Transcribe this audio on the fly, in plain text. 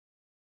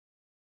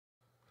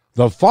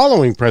The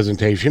following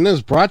presentation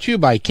is brought to you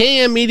by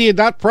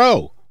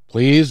kmmedia.pro.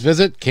 Please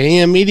visit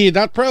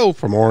kmmedia.pro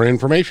for more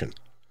information.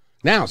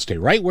 Now stay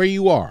right where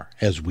you are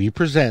as we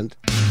present.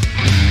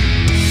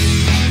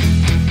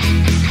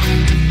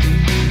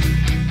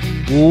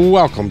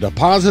 Welcome to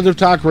Positive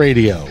Talk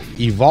Radio,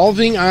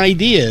 evolving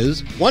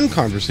ideas one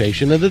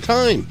conversation at a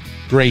time.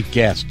 Great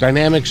guests,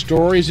 dynamic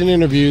stories and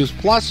interviews,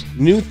 plus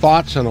new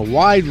thoughts on a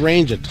wide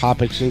range of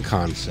topics and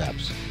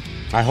concepts.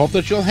 I hope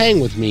that you'll hang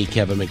with me,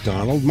 Kevin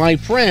McDonald, my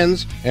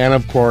friends, and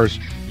of course,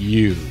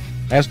 you.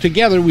 As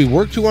together we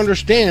work to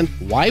understand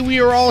why we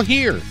are all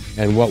here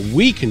and what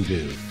we can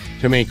do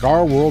to make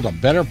our world a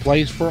better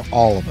place for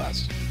all of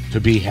us. To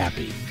be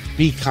happy,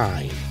 be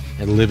kind,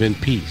 and live in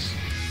peace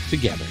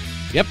together.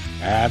 Yep,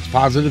 that's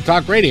Positive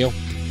Talk Radio.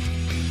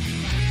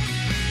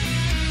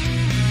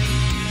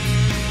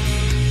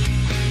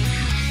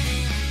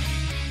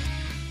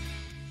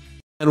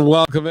 And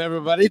welcome,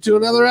 everybody, to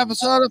another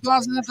episode of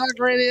Positive Talk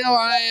Radio.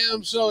 I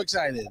am so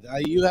excited.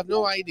 You have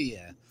no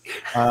idea.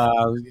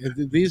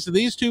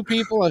 These two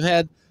people, have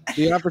had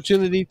the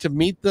opportunity to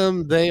meet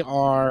them. They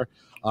are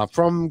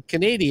from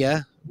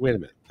Canada. Wait a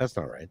minute. That's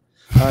not right.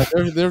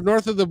 They're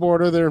north of the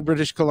border. They're in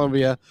British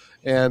Columbia.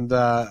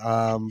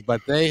 But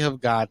they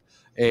have got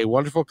a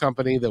wonderful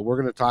company that we're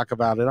going to talk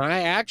about. And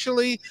I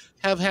actually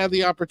have had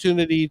the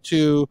opportunity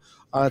to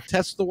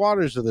test the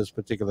waters of this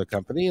particular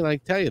company, and I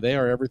tell you, they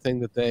are everything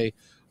that they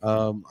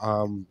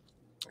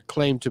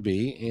claim to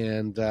be.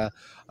 And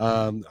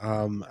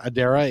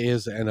Adara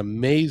is an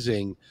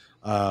amazing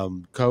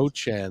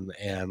coach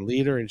and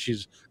leader, and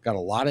she's got a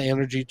lot of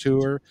energy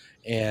to her.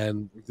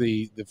 And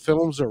the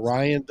films that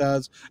Ryan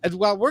does, as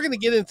well, we're going to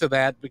get into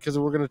that because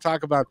we're going to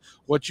talk about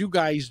what you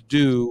guys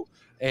do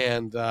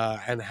and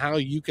how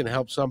you can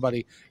help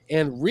somebody,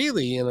 and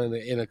really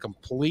in a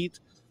complete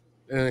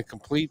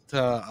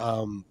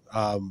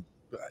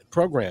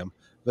program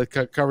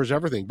that covers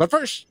everything. But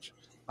first,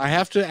 I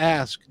have to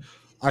ask,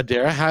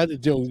 Adara, how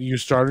did you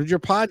started your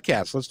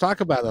podcast? Let's talk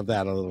about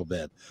that a little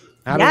bit.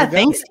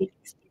 Thanks.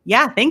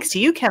 Thanks to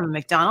you, Kevin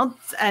McDonald,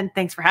 and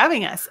thanks for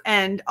having us.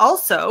 And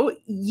also,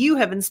 you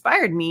have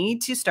inspired me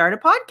to start a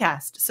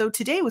podcast. So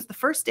today was the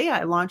first day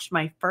I launched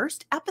my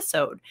first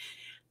episode.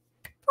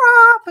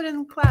 Put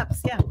in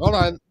claps. Yeah. Hold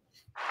on.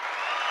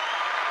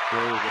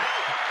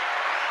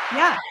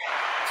 Yeah.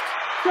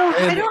 So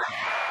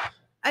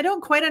I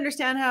don't quite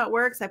understand how it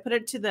works. I put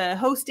it to the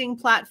hosting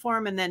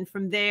platform, and then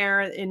from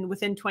there,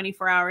 within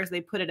 24 hours, they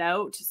put it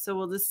out. So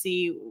we'll just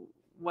see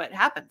what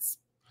happens.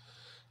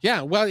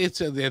 Yeah, well,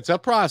 it's a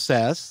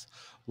process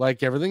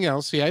like everything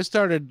else. See, I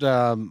started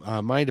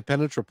My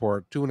Independence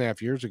Report 2.5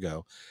 years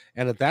ago,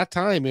 and at that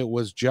time, it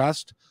was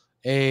just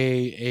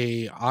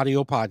a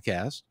audio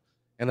podcast.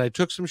 And I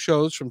took some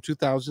shows from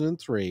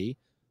 2003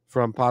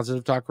 from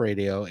Positive Talk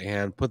Radio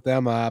and put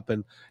them up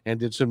and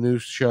did some new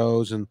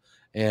shows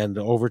and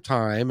over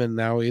time. And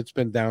now it's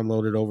been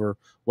downloaded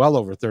well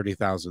over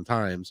 30,000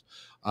 times.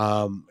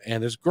 And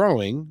it's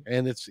growing,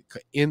 and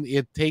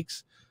it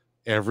takes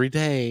every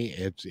day.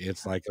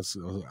 It's like a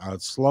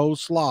slow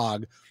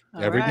slog.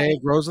 Every day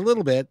it grows a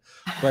little bit,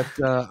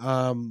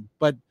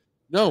 but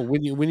no,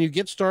 when you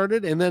get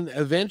started, and then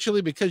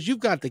eventually, because you've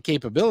got the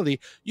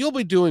capability, you'll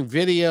be doing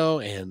video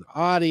and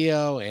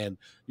audio, and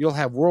you'll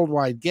have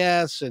worldwide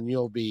guests, and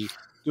you'll be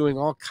doing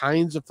all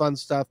kinds of fun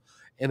stuff.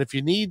 And if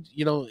you need,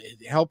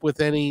 help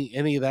with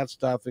any of that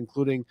stuff,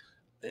 including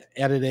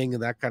editing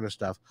and that kind of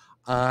stuff,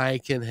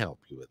 I can help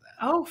you with that.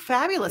 Oh,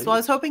 fabulous. Well, I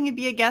was hoping you'd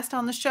be a guest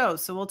on the show,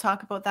 so we'll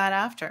talk about that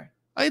after.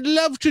 I'd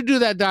love to do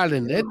that,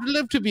 darling. I'd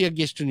love to be a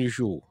guest on your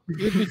show.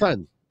 It'd be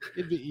fun.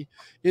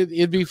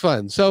 It'd be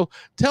fun. So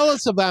tell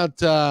us about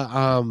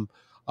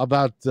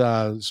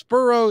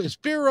Spiro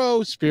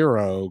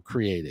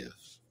Creative.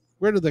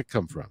 Where did that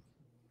come from?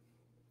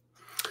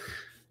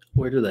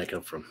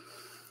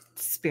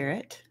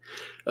 Spirit.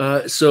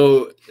 Well,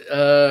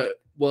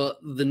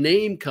 the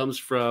name comes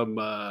from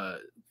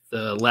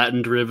the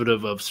Latin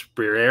derivative of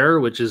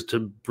spirare, which is to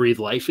breathe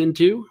life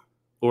into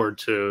or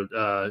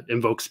to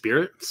invoke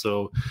spirit.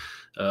 So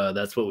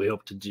that's what we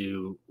hope to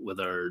do with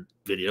our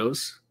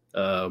videos.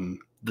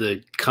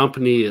 The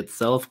company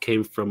itself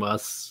came from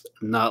us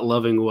not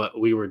loving what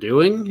we were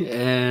doing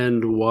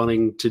and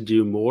wanting to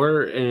do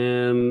more,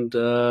 and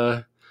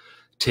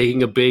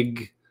taking a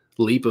big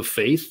leap of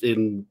faith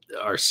in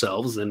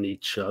ourselves and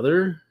each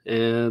other,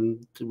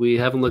 and we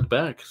haven't looked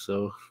back.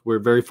 So we're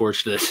very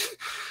fortunate.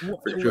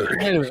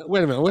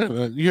 Wait a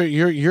minute.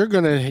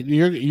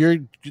 You're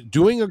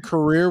doing a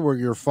career where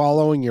you're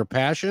following your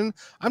passion.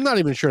 I'm not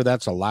even sure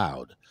that's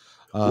allowed.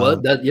 A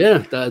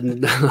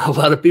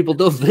lot of people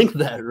don't think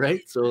that,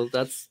 right? So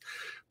that's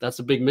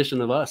a big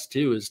mission of us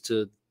too, is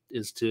to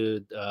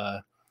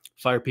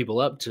fire people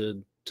up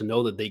to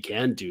know that they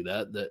can do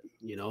that. That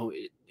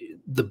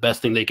the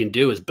best thing they can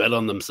do is bet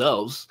on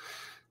themselves,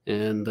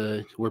 and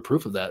we're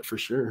proof of that for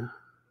sure.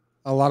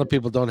 A lot of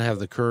people don't have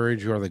the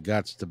courage or the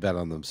guts to bet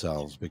on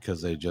themselves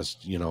because they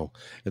just,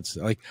 it's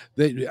like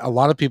a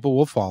lot of people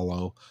will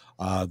follow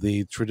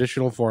the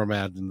traditional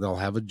format, and they'll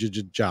have a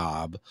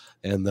job,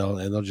 and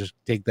they'll just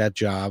take that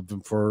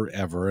job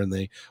forever, and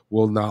they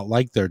will not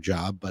like their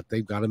job, but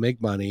they've got to make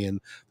money, and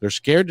they're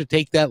scared to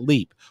take that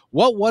leap.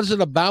 What was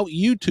it about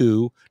you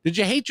two? Did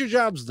you hate your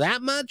jobs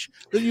that much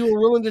that you were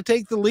willing to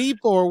take the leap,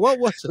 or what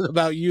was it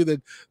about you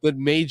that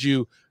made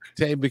you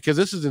take? Because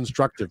this is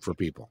instructive for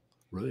people.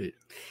 Right.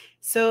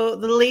 So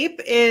the leap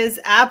is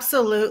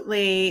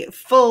absolutely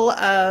full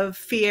of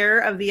fear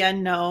of the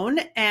unknown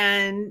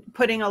and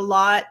putting a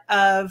lot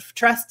of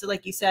trust,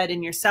 like you said,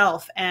 in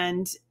yourself,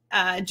 and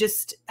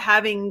just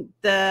having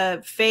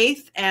the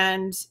faith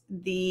and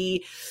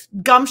the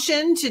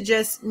gumption to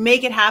just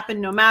make it happen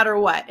no matter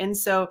what. And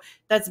so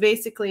that's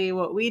basically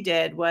what we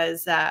did,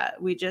 was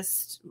we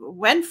just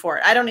went for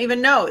it. I don't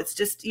even know. It's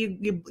just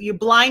you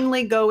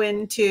blindly go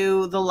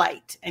into the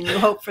light and you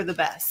hope for the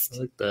best. I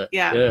like that.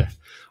 Yeah.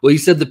 Well, you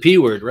said the P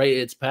word, right?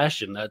 It's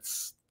passion.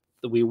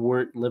 We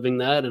weren't living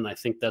that, and I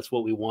think that's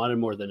what we wanted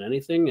more than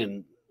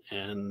anything.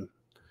 And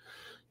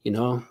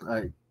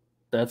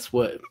that's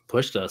what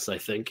pushed us, I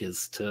think,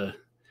 is to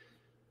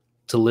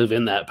live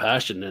in that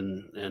passion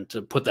and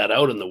to put that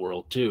out in the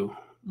world too.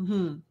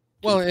 Mm-hmm.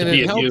 Well, and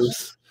it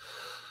helps.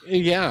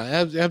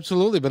 Yeah,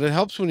 absolutely. But it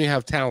helps when you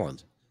have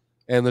talent,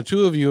 and the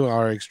two of you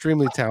are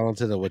extremely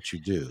talented at what you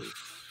do.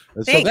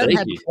 And so that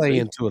had to play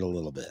into it a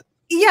little bit.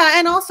 Yeah.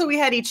 And also we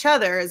had each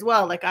other as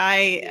well. Like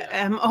I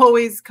am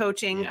always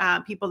coaching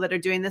people that are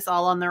doing this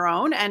all on their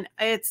own. And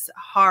it's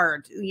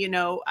hard,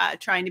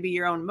 trying to be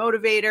your own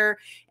motivator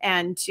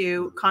and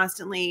to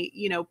constantly,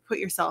 put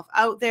yourself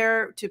out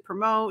there to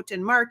promote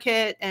and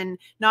market, and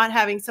not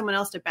having someone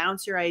else to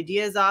bounce your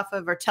ideas off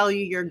of or tell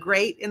you you're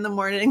great in the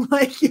morning,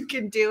 like you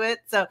can do it.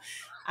 So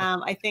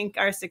I think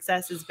our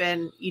success has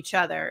been each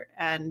other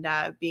and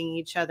being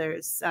each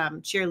other's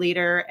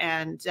cheerleader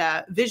and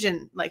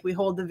vision. Like we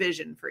hold the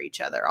vision for each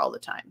other all the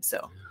time.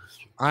 So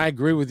I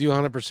agree with you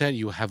 100%.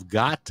 You have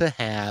got to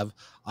have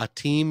a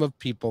team of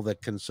people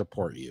that can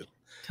support you.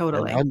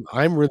 Totally. And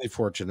I'm really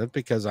fortunate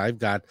because I've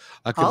got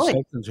a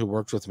consultant who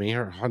works with me.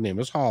 Her name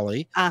is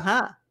Holly.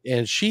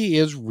 And she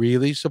is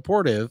really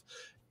supportive,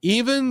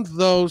 even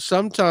though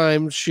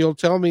sometimes she'll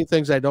tell me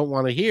things I don't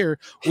want to hear,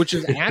 which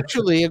is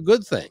actually a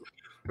good thing.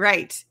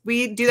 Right.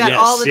 We do that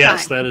all the time.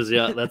 Yes,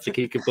 that's a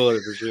key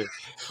component for sure.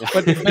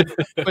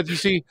 But you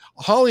see,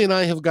 Holly and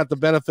I have got the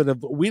benefit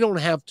of, we don't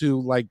have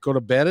to like go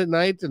to bed at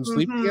night and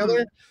sleep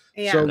together.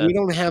 Yeah. So we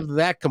don't have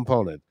that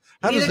component.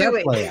 How does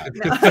that play out?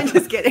 No, I'm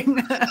just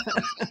kidding.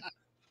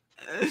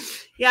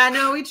 Yeah,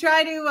 no, we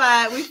try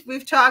to,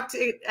 we've talked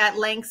at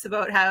lengths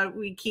about how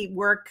we keep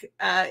work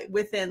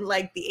within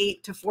like the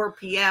 8 to 4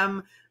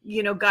 p.m.,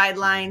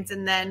 guidelines.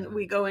 And then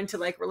we go into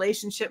like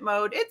relationship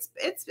mode.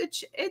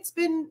 It's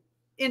been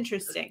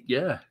interesting.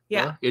 Yeah.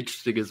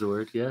 Interesting is the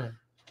word. Yeah.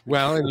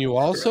 Well, and you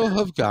also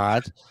have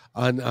got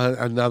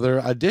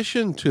another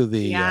addition to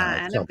the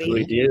company.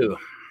 We do.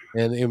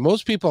 And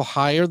most people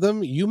hire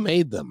them. You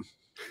made them.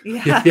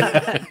 Yeah.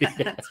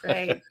 That's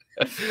right.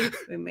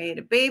 We made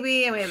a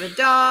baby and we have a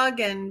dog,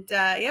 and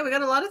we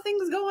got a lot of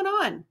things going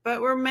on, but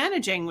we're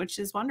managing, which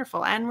is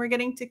wonderful. And we're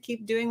getting to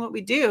keep doing what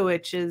we do,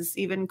 which is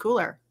even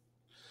cooler.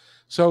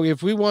 So if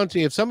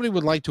somebody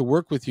would like to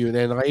work with you,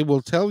 and I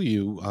will tell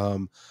you,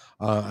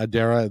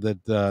 Adara,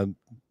 that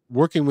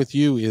working with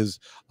you is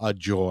a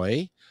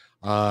joy.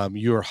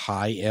 You're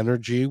high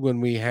energy.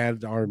 When we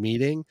had our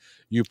meeting,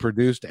 you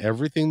produced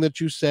everything that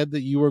you said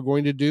that you were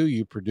going to do.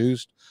 You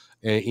produced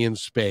in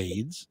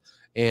spades,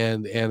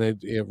 and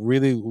it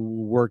really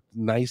worked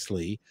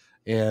nicely.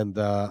 And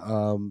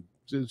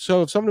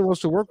so if somebody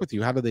wants to work with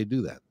you, how do they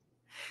do that?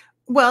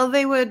 Well,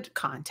 they would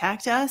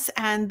contact us,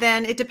 and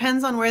then it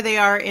depends on where they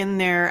are in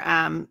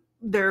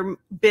their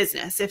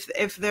business.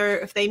 If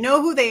they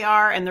know who they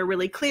are and they're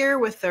really clear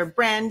with their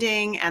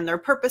branding and their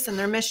purpose and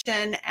their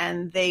mission,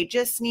 and they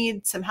just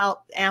need some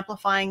help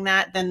amplifying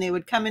that, then they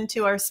would come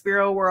into our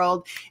Spiro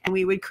world, and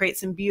we would create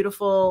some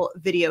beautiful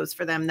videos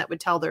for them that would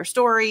tell their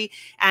story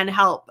and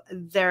help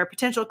their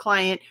potential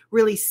client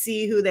really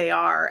see who they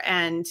are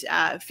and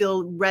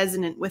feel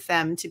resonant with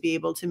them to be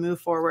able to move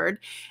forward.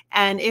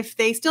 And if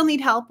they still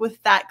need help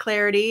with that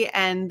clarity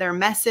and their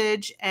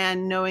message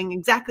and knowing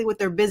exactly what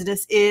their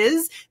business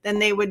is, then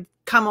they would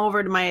come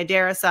over to my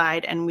Adara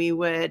side, and we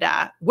would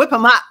whip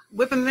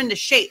them into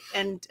shape,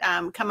 and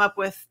come up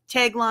with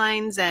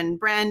taglines and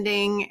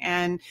branding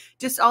and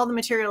just all the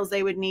materials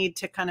they would need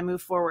to kind of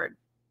move forward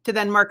to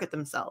then market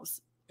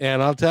themselves.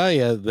 And I'll tell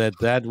you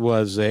that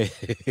was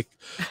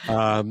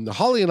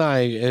Holly and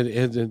I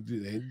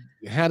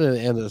had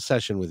a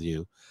session with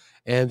you,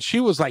 and she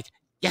was like,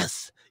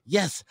 yes,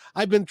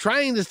 I've been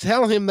trying to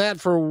tell him that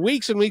for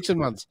weeks and weeks and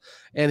months,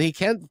 and he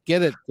can't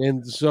get it.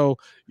 And so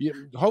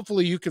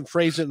hopefully you can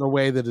phrase it in a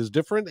way that is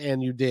different,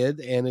 and you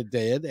did, and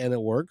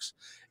it works.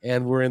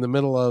 And we're in the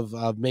middle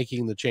of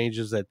making the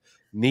changes that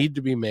need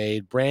to be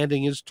made.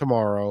 Branding is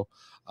tomorrow,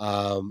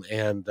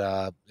 and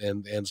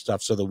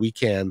stuff, so that we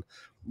can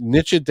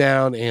niche it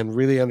down and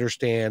really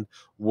understand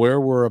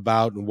where we're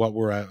about and what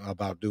we're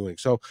about doing.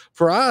 So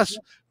for us,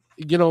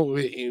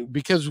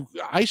 because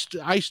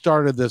I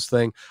started this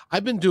thing,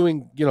 I've been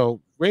doing,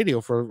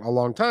 radio for a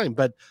long time,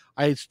 but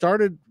I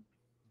started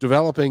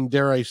developing,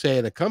 dare I say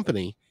it, a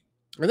company,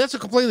 and that's a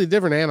completely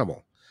different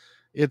animal.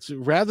 It's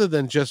rather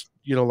than just,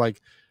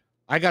 like,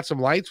 I got some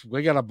lights,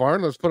 we got a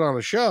barn, let's put on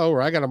a show,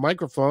 or I got a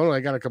microphone, I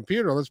got a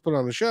computer, let's put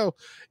on a show.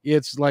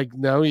 It's like,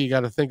 no, you got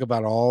to think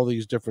about all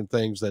these different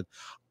things that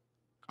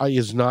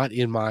is not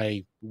in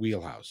my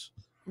wheelhouse.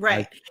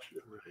 Right.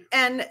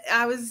 And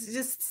I was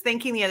just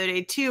thinking the other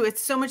day too,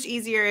 it's so much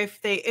easier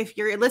if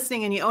you're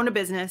listening and you own a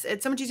business,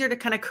 it's so much easier to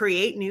kind of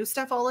create new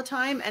stuff all the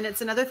time. And it's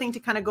another thing to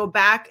kind of go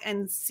back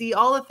and see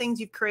all the things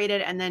you've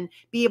created and then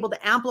be able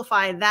to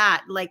amplify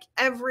that. Like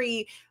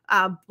every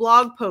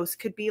blog post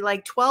could be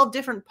like 12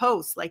 different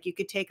posts. Like you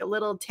could take a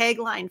little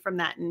tagline from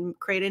that and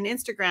create an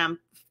Instagram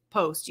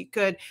post. You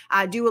could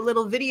do a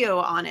little video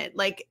on it.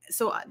 Like,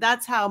 so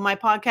that's how my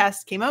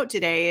podcast came out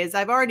today. Is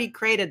I've already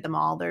created them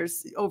all.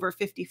 There's over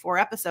 54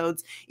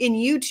 episodes in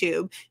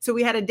YouTube. So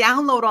we had to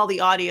download all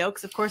the audio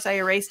because of course I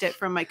erased it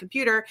from my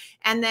computer.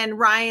 And then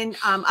Ryan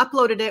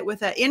uploaded it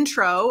with an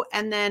intro.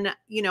 And then,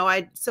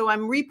 so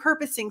I'm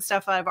repurposing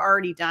stuff I've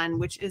already done,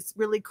 which is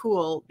really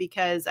cool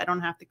because I don't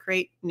have to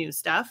create new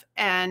stuff.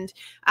 And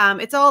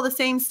it's all the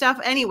same stuff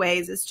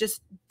anyways. It's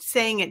just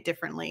saying it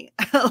differently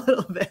a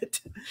little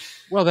bit.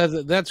 Well,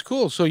 that's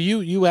cool. So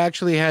you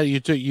actually had you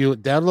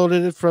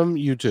downloaded it from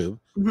YouTube,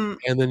 mm-hmm.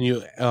 and then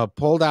you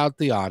pulled out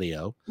the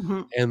audio,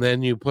 mm-hmm. and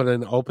then you put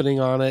an opening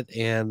on it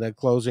and a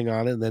closing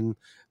on it, and then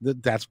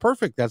that's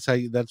perfect. That's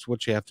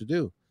what you have to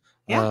do.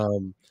 Yeah.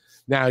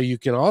 Now you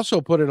can also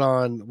put it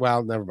on.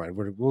 Well, never mind.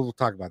 We'll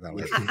talk about that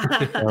later.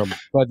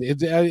 But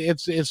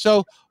it's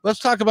so. Let's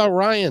talk about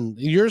Ryan,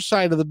 your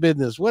side of the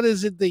business. What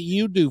is it that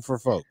you do for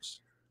folks?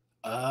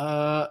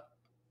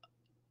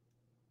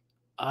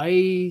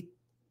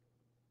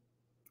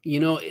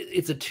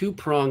 It's a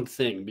two-pronged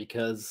thing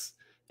because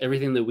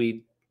everything that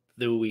we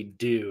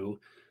do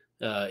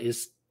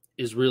is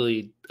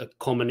really a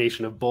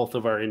culmination of both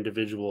of our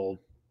individual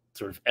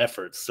sort of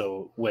efforts.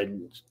 So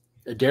when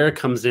Adara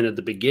comes in at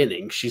the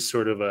beginning, she's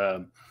sort of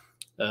a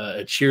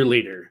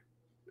cheerleader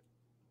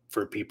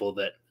for people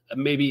that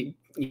maybe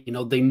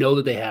they know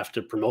that they have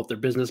to promote their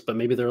business, but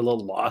maybe they're a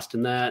little lost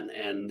in that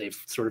and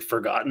they've sort of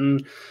forgotten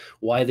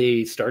why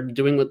they started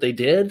doing what they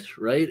did,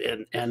 right?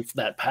 And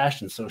that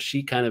passion. So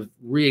she kind of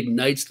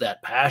reignites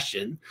that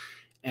passion.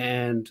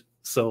 And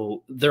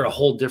so they're a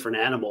whole different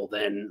animal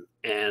then.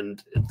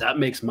 And that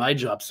makes my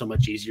job so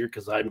much easier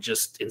because I'm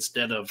just,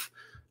 instead of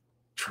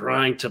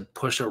trying to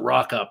push a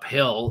rock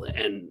uphill,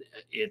 and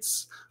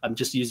I'm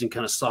just using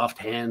kind of soft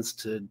hands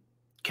to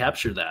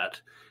capture that.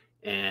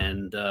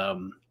 And,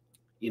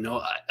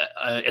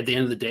 at the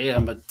end of the day,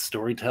 I'm a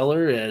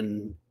storyteller.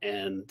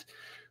 And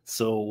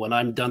so when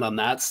I'm done on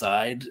that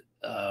side,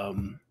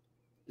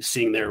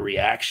 seeing their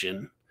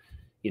reaction,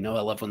 I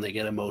love when they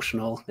get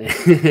emotional.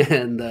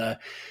 And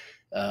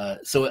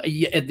so at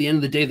the end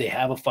of the day, they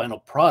have a final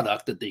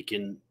product that they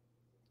can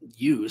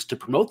use to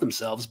promote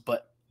themselves.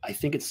 But I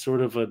think it's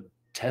sort of a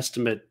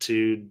testament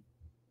to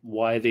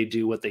why they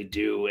do what they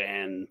do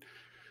and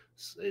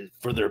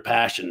for their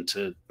passion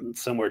to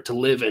somewhere to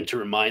live and to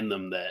remind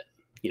them that,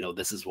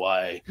 this is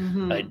why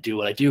mm-hmm. I do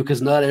what I do,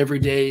 because not every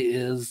day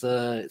is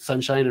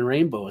sunshine and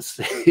rainbows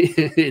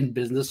in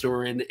business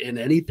or in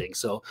anything.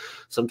 So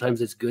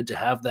sometimes it's good to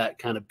have that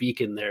kind of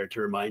beacon there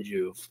to remind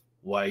you of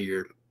why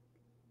you're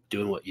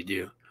doing what you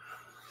do.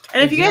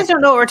 And if you guys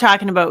don't know what we're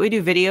talking about, we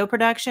do video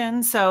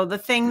production. So the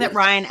thing that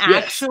Ryan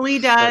actually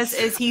does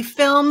is he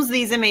films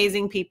these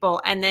amazing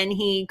people and then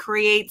he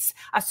creates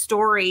a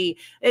story.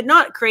 It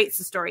not creates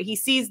the story. He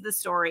sees the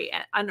story,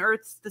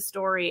 unearths the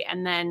story,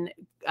 and then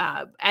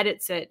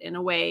edits it in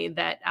a way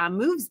that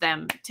moves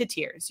them to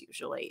tears,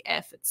 usually,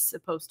 if it's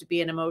supposed to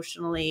be an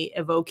emotionally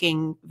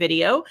evoking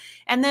video.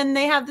 And then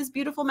they have this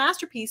beautiful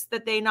masterpiece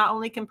that they not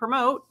only can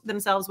promote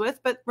themselves with,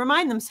 but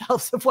remind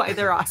themselves of why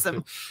they're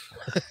awesome.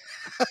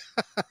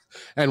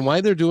 And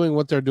why they're doing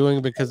what they're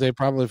doing, because they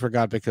probably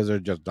forgot because they're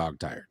just dog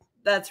tired.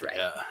 That's right.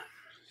 Yeah.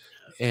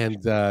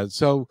 And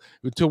so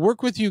to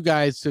work with you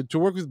guys, to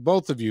work with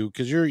both of you,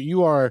 because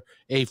you are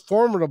a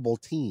formidable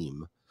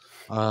team.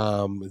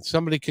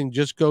 Somebody can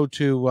just go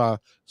to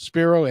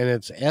Spiro, and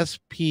it's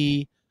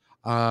SPIRO.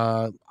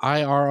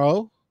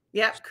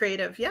 Yep,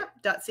 creative. Yep,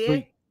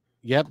 .ca.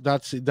 Yep,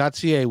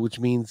 .ca, which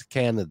means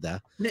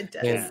Canada. It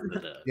does.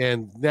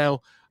 And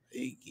now,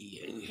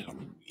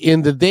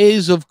 in the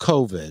days of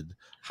COVID,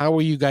 how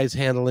are you guys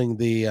handling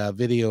the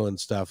video and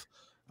stuff?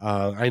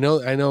 I know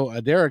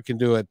Adara can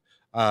do it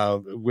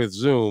with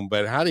Zoom,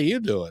 but how do you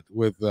do it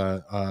with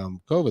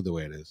COVID the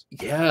way it is?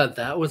 Yeah,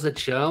 that was a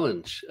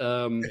challenge.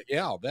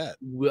 Yeah, I'll bet.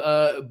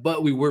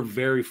 But we were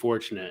very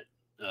fortunate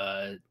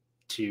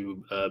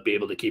to be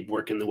able to keep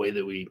working the way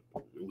that we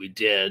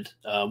did.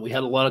 We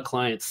had a lot of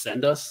clients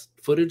send us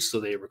footage, so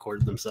they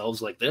recorded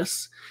themselves like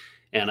this.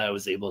 And I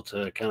was able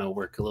to kind of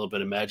work a little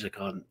bit of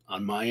magic on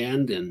my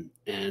end.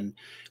 And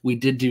we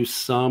did do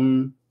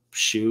some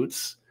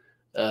shoots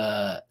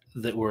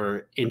that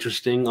were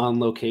interesting on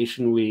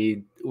location.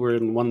 We were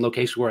in one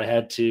location where I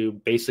had to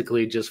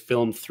basically just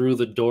film through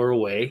the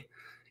doorway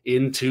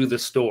into the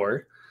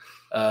store.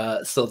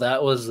 So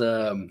that was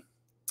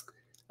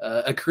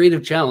a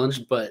creative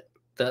challenge, but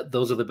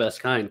those are the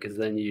best kind, because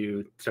then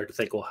you start to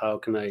think, well, how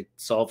can I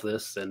solve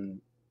this?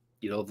 And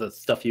the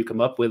stuff you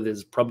come up with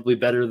is probably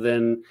better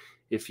than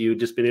if you'd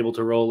just been able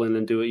to roll in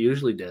and do what you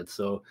usually did.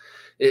 So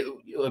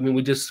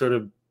we just sort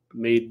of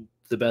made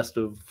the best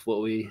of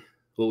what we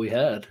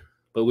had,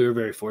 but we were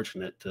very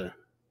fortunate to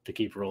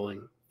keep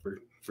rolling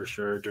for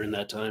sure during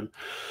that time.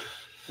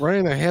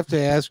 Ryan, I have to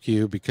ask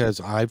you, because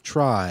I've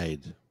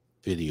tried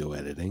video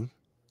editing.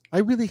 I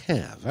really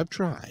have. I've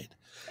tried.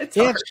 It's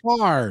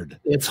hard.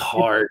 It's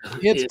hard.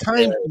 It's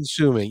time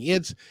consuming.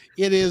 It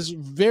is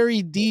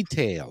very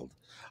detailed.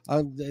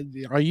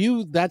 Are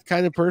you that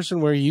kind of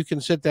person where you can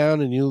sit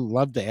down and you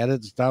love to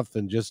edit stuff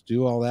and just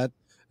do all that?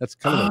 That's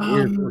kind of a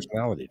weird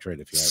personality trait,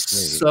 if you ask me.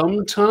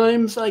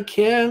 Sometimes I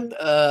can.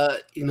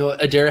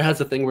 Adara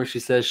has a thing where she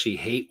says she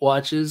hate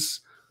watches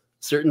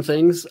certain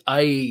things.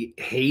 I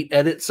hate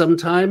edit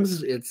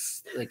sometimes.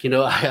 It's like,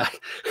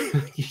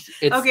 it's,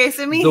 okay,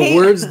 so me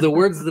the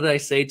words that I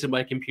say to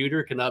my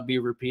computer cannot be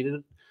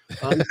repeated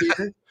on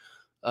here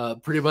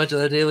pretty much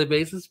on a daily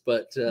basis.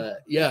 But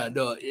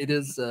it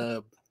is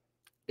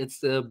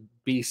it's a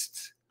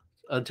beast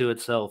unto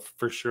itself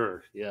for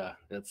sure. Yeah,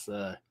 it's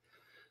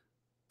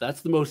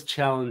that's the most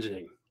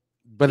challenging.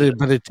 But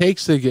it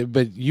takes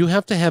but you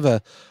have to have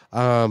a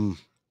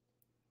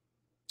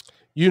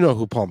you know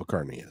who Paul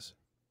McCartney is.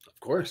 Of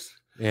course.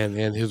 And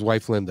his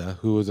wife Linda,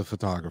 who is a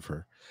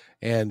photographer.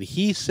 And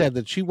he said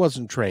that she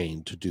wasn't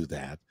trained to do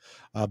that,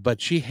 but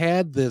she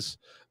had this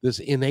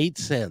innate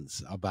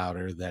sense about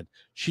her that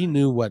she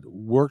knew what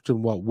worked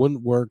and what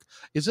wouldn't work.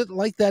 Is it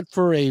like that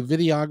for a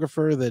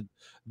videographer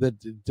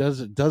that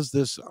does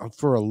this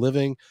for a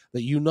living,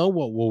 that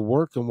what will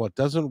work and what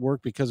doesn't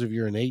work because of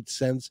your innate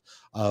sense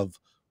of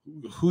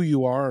who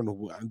you are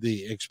and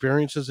the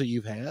experiences that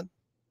you've had?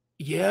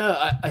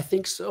 Yeah, I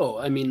think so.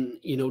 I mean,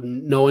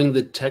 knowing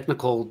the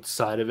technical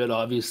side of it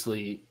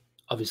obviously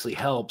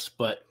helps,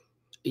 but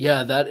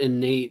yeah, that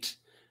innate,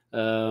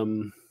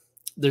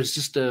 there's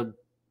just a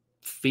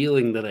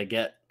feeling that I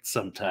get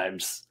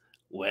sometimes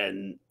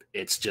when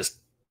it's just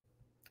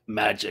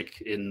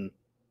magic in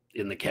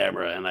the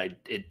camera, and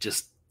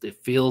it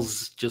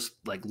feels just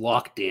like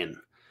locked in,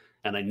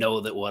 and I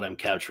know that what I'm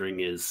capturing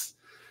is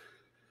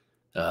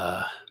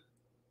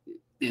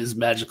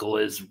magical,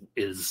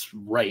 is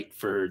right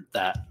for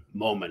that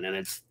moment. And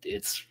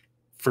it's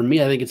for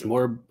me, I think it's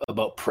more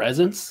about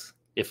presence.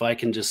 If I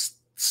can just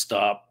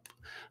stop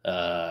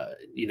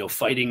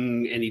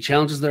fighting any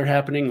challenges that are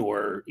happening,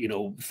 or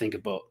think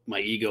about my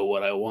ego,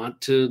 what I want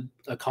to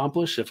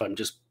accomplish, if I'm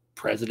just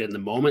present in the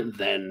moment,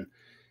 then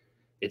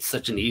it's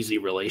such an easy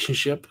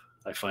relationship.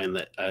 I find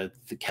that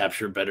to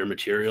capture better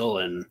material.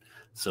 And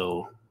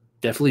so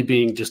definitely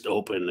being just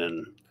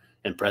open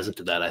and present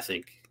to that, I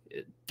think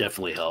it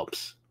definitely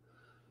helps.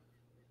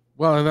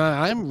 Well, and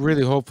I'm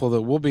really hopeful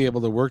that we'll be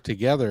able to work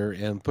together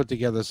and put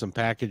together some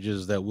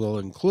packages that will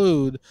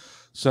include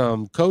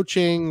some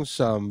coaching,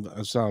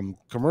 some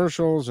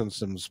commercials, and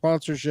some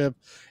sponsorship,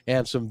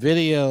 and some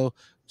video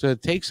to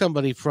take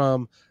somebody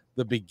from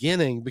the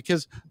beginning.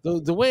 Because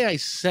the way I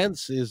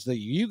sense is that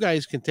you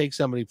guys can take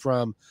somebody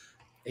from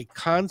a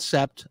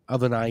concept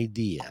of an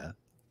idea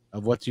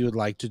of what you would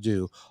like to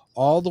do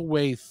all the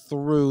way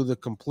through the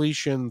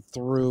completion,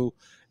 through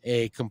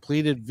a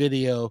completed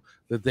video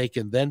that they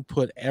can then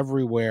put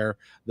everywhere,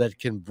 that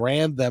can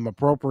brand them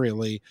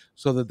appropriately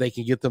so that they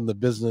can get them the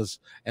business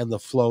and the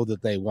flow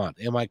that they want.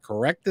 Am I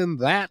correct in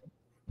that?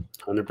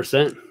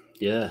 100%.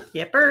 Yeah.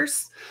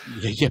 Yippers.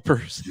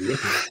 Yippers.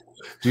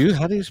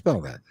 How do you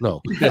spell that?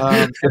 No.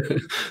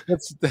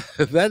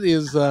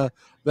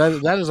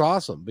 That is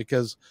awesome,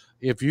 because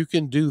if you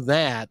can do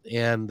that,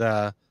 and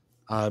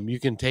you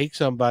can take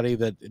somebody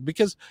that,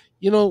 because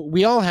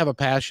we all have a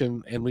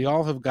passion and we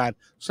all have got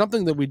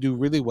something that we do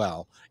really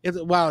well.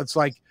 It's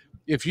like,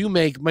 if you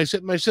make my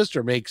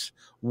sister makes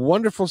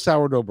wonderful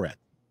sourdough bread.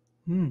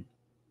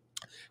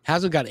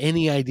 Hasn't got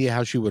any idea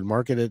how she would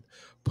market it,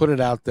 put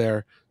it out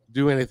there,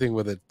 do anything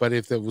with it. But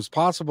if it was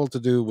possible to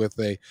do with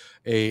a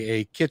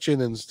kitchen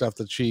and stuff,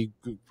 that she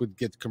would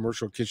get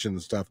commercial kitchen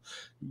and stuff,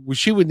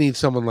 she would need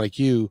someone like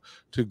you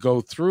to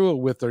go through it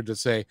with her to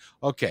say,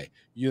 okay,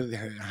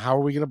 how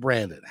are we going to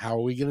brand it? How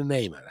are we going to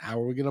name it? How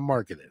are we going to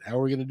market it? How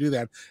are we going to do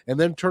that? And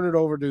then turn it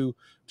over to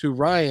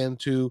Ryan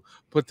to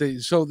put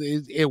so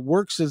it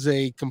works as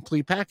a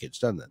complete package,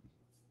 doesn't it?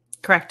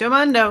 Correcto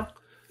mundo.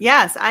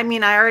 Yes. I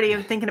mean, I already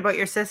am thinking about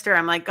your sister.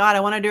 I'm like, God,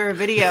 I want to do her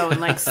video and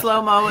like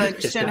slow-mo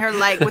and her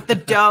like with the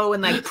dough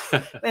and like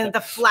and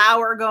the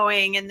flour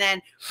going, and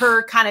then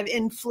her kind of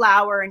in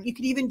flour. And you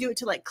could even do it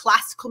to like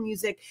classical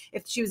music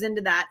if she was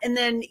into that. And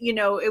then,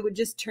 it would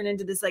just turn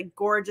into this like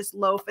gorgeous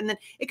loaf. And then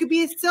it could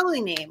be a silly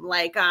name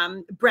like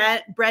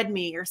Bread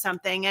Me or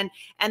something. And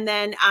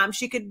then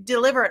she could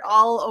deliver it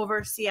all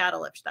over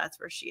Seattle if that's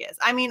where she is.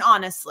 I mean,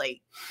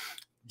 honestly.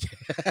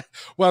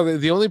 Well,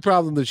 the only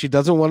problem that she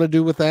doesn't want to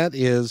do with that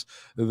is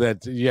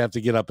that you have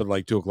to get up at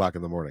like 2:00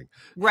 in the morning.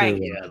 Right.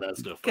 Yeah,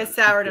 that's no fun. Because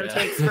sourdough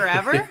takes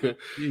forever.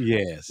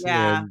 Yes.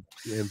 Yeah.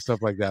 And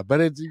stuff like that.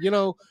 But it's,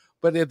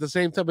 but at the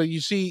same time, but you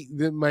see,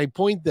 my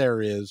point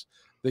there is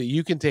that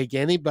you can take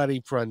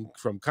anybody from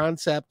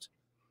concept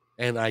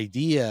and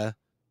idea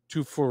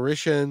to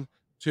fruition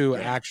to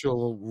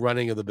actual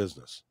running of the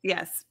business.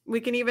 Yes, I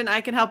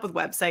can help with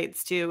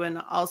websites too,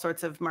 and all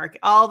sorts of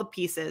all the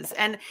pieces.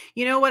 And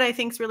you know what I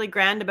think is really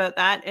grand about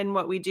that and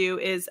what we do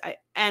is,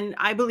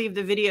 I believe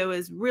the video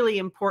is really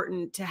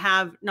important to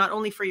have, not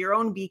only for your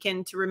own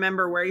beacon to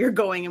remember where you're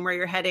going and where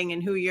you're heading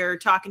and who you're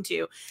talking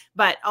to,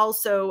 but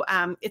also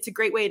it's a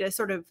great way to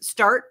sort of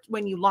start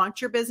when you launch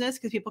your business,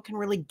 because people can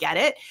really get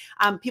it.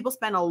 People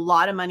spend a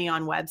lot of money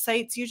on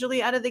websites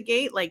usually out of the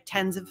gate, like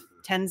tens of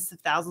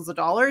thousands of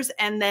dollars,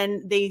 and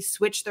then they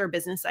switch their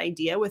business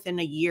idea within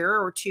a year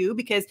or two,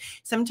 because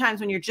sometimes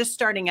when you're just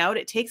starting out,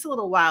 it takes a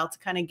little while to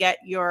kind of get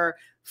your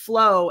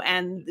flow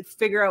and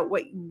figure out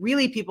what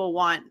really people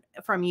want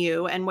from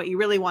you and what you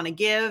really want to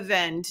give.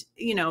 And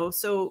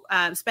so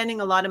spending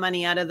a lot of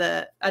money out of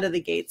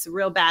the gate's a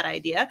real bad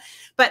idea.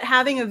 But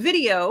having a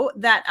video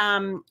that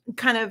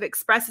kind of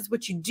expresses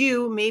what you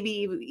do,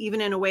 maybe even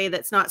in a way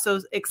that's not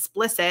so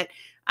explicit,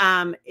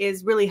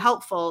 is really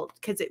helpful,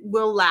 because it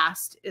will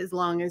last as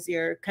long as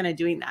you're kind of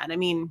doing that. I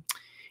mean,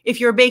 if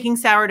you're baking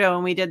sourdough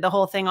and we did the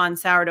whole thing on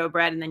sourdough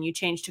bread and then you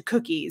changed to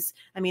cookies,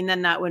 I mean,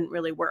 then that wouldn't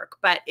really work.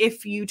 But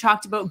if you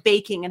talked about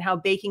baking and how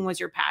baking was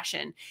your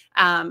passion,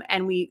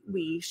 and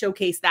we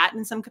showcase that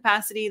in some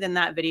capacity, then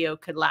that video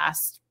could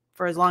last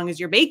for as long as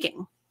you're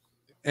baking.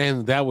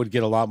 And that would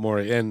get a lot more,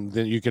 and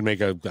then you can make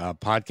a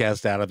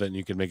podcast out of it, and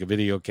you can make a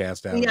video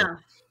cast out of it.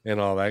 And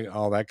all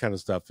that kind of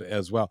stuff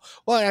as well.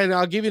 Well, and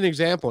I'll give you an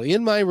example.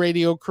 In my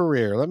radio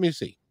career, let me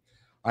see.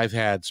 I've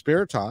had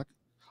Spirit Talk.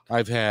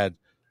 I've had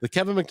the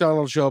Kevin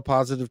McDonald Show,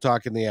 Positive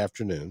Talk in the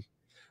afternoon.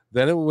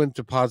 Then it went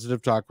to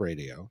Positive Talk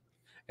Radio.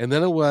 And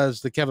then it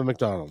was the Kevin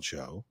McDonald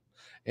Show.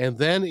 And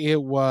then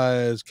it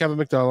was Kevin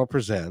McDonald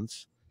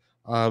Presents.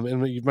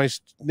 And my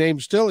name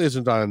still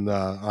isn't on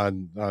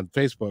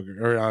Facebook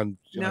or on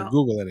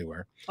Google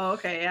anywhere. Oh,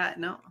 okay. Yeah,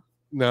 no.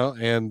 No,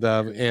 and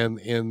then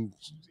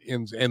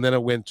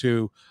it went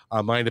to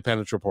My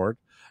Independence Report,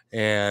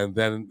 and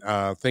then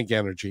Think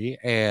Energy,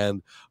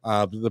 and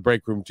the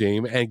Break Room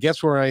Team. And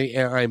guess where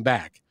I'm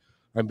back?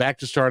 I'm back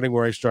to starting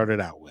where I started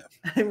out with,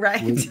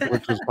 right?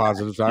 Which was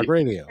Positive Talk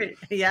Radio.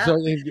 Yeah. So,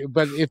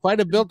 but if I'd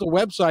have built a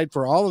website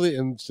for all of it,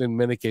 and in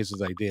many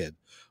cases I did,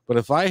 but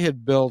if I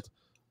had built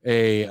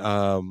a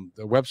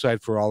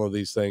website for all of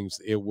these things,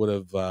 it would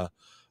have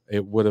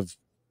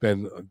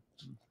been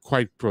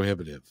quite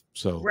prohibitive.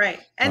 So right.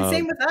 And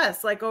same with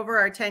us, like over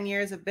our 10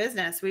 years of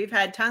business, we've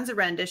had tons of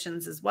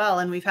renditions as well,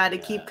 and we've had to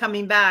keep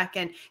coming back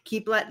and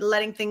keep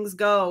letting things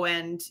go,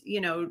 and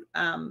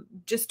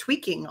just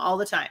tweaking all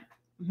the time.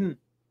 Mm-hmm.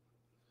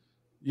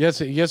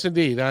 Yes,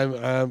 indeed.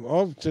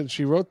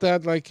 She wrote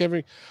that like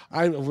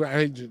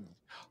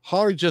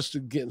Holly just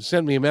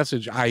sent me a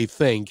message, I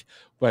think,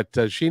 but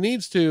she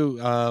needs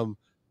to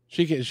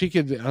she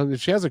could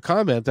if she has a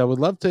comment, I would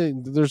love to.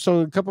 There's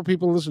a couple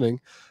people listening.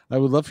 I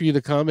would love for you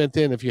to comment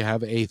in if you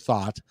have a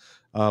thought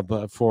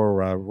but for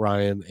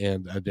Ryan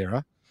and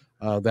Adara.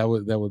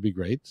 That would be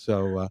great.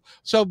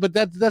 But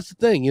that's the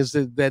thing, is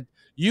that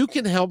you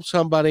can help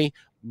somebody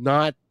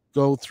not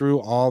go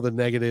through all the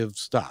negative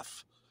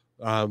stuff.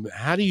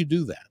 How do you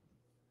do that?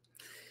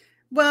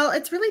 Well,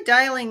 it's really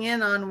dialing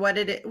in on what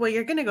it is. Well,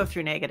 you're going to go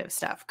through negative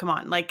stuff. Come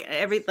on. Like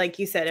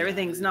you said,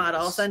 everything's not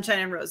all sunshine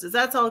and roses.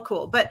 That's all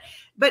cool. But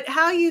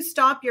how you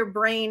stop your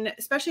brain,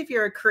 especially if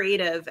you're a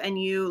creative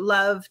and you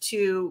love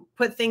to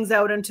put things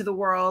out into the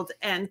world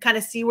and kind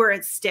of see where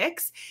it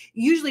sticks.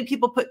 Usually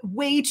people put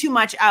way too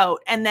much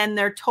out and then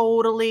they're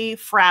totally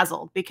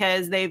frazzled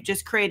because they've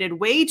just created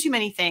way too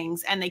many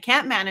things and they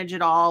can't manage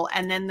it all.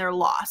 And then they're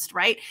lost.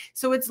 Right.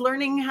 So it's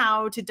learning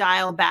how to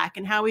dial back,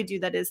 and how we do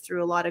that is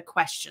through a lot of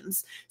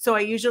questions. So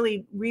I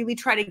usually really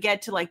try to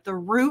get to like the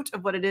root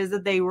of what it is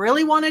that they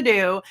really want to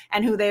do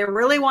and who they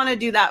really want to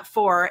do that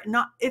for,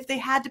 not if they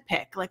had to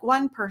pick like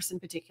one person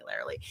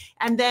particularly.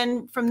 And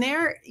then from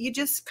there, you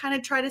just kind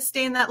of try to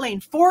stay in that lane.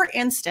 For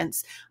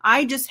instance,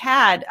 I just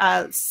had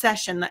a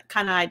session that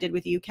kind of I did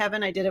with you,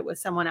 Kevin. I did it with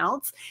someone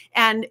else,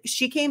 and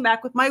she came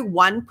back with my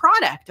one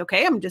product.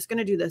 Okay, I'm just going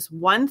to do this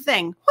one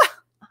thing.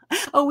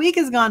 A week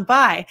has gone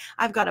by.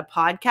 I've got a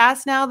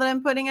podcast now that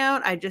I'm putting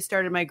out. I just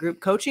started my group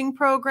coaching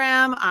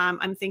program.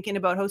 I'm thinking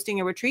about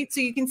hosting a retreat. So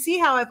you can see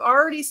how I've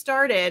already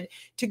started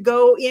to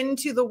go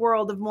into the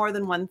world of more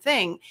than one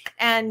thing.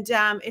 And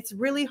it's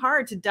really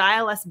hard to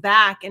dial us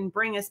back and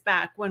bring us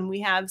back when we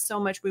have so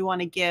much we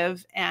want to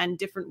give and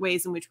different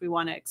ways in which we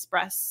want to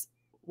express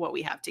what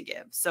we have to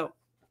give. So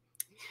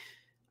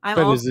I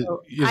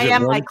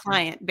am my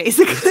client,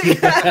 basically.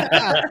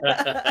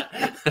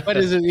 But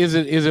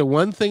is it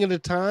one thing at a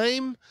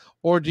time,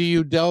 or do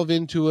you delve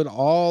into it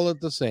all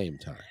at the same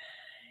time?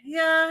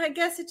 Yeah, I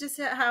guess it just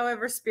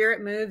however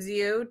spirit moves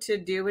you to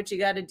do what you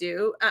got to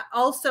do.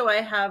 Also, I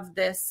have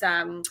this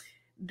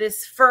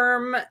this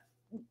firm,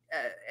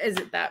 is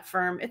it that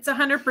firm? It's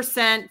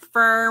 100%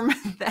 firm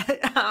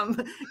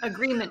that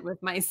agreement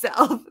with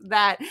myself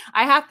that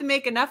I have to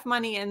make enough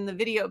money in the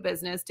video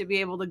business to be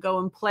able to go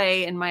and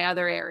play in my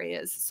other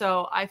areas.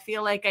 So I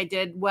feel like I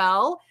did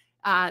well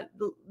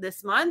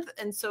this month.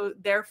 And so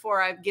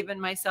therefore I've given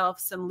myself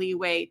some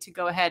leeway to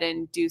go ahead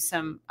and do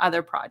some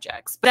other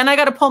projects. But then I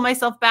got to pull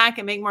myself back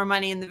and make more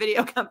money in the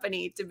video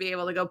company to be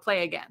able to go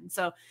play again.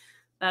 So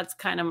that's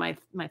kind of my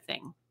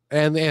thing.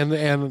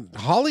 And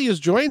Holly has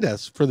joined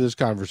us for this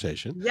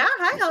conversation. Yeah,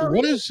 hi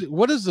Holly.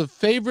 What is the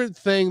favorite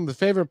thing, the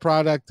favorite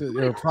product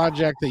or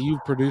project that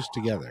you've produced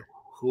together?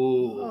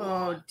 Ooh,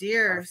 oh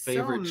dear,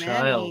 favorite so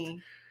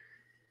child.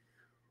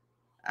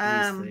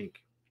 Many.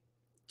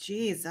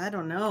 Geez, I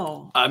don't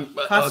know.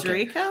 Costa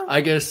Rica? I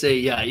gotta say,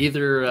 yeah,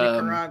 either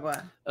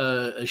Nicaragua.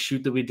 A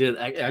shoot that we did.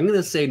 I'm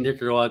gonna say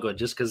Nicaragua,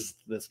 just because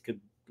this could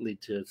lead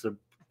to some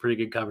pretty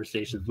good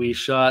conversations. We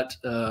shot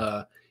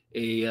a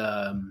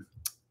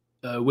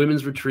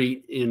women's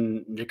retreat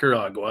in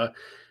Nicaragua,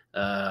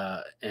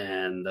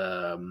 and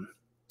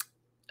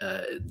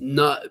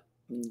not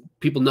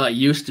people not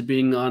used to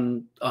being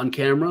on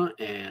camera,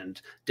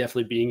 and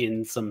definitely being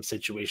in some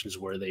situations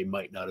where they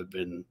might not have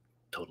been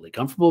totally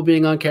comfortable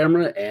being on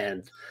camera,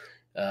 and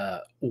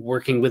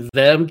working with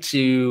them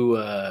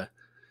to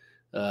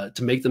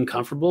make them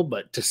comfortable,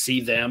 but to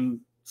see them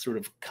sort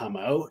of come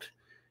out.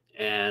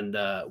 And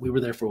we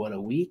were there for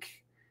a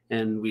week,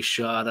 and we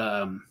shot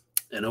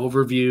an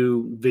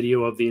overview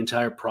video of the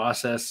entire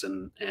process,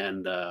 and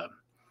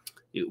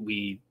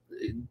we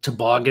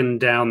tobogganed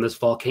down this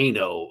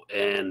volcano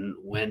and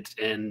went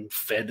and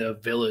fed a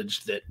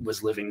village that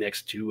was living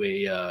next to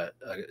a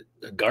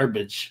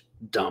garbage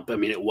dump. I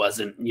mean, it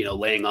wasn't,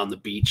 laying on the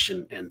beach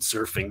and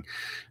surfing.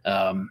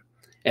 And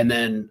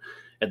then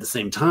at the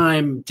same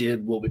time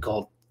did what we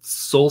call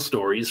soul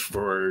stories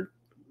for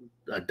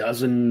a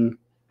dozen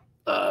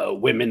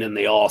women, and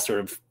they all sort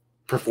of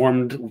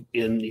performed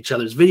in each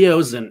other's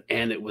videos,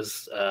 and it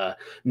was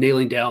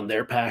nailing down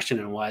their passion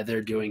and why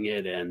they're doing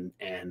it.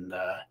 And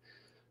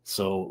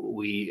so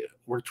we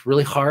worked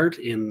really hard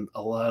in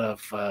a lot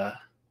of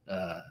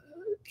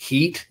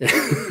heat,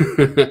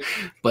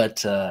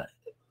 but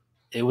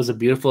it was a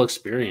beautiful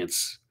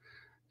experience.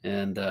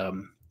 And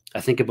I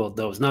think about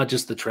those, not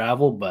just the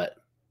travel, but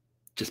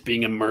just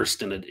being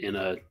immersed in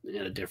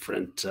a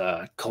different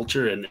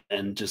culture,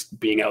 and just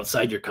being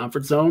outside your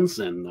comfort zones.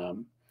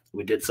 And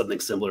we did something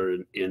similar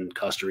in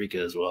Costa Rica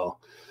as well.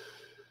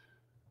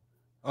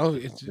 Oh,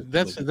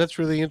 that's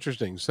really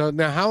interesting. So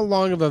now, how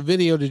long of a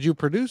video did you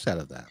produce out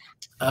of that?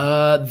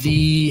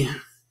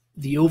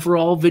 The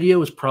overall video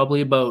was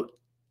probably about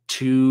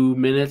 2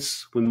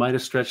 minutes. We might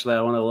have stretched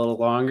that one a little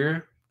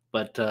longer,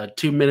 but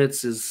 2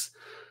 minutes is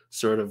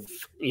sort of,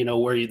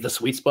 where the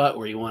sweet spot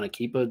where you want to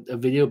keep a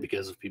video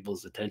because of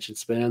people's attention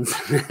spans.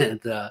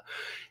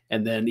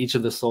 And then each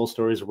of the soul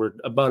stories were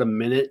about a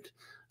minute.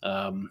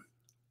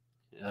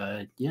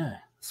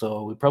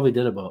 So we probably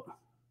did about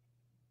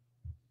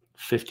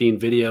 15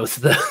 videos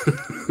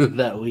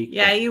that week.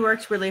 Yeah, you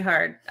worked really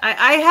hard.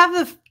 I have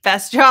the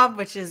best job,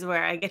 which is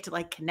where I get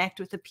to connect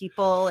with the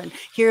people and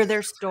hear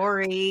their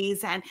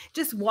stories and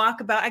just walk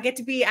about. I get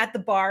to be at the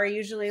bar,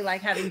 usually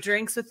having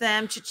drinks with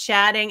them,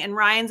 chit-chatting, and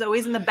Ryan's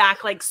always in the back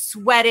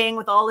sweating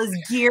with all his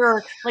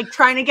gear,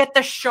 trying to get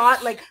the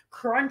shot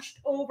crunched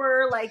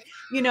over,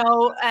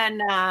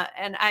 and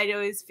I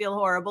always feel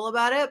horrible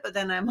about it, but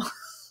then I'm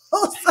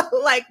also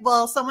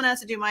well, someone has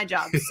to do my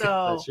job.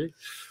 So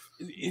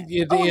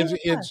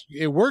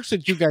it works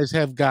that you guys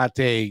have got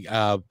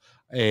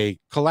a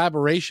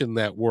collaboration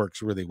that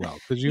works really well,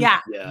 because you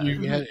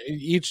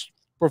each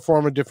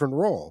perform a different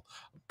role.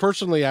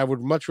 Personally, I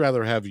would much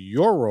rather have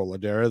your role,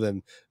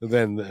 Adara,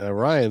 than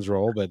Ryan's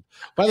role. But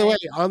by the way,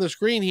 on the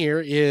screen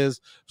here is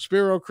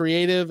Spiro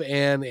Creative,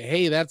 and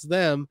hey, that's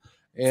them.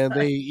 And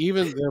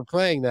they're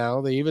playing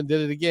now. They even did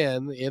it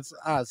again. It's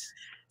us.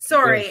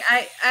 Sorry,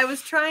 I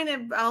was trying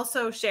to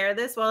also share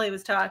this while he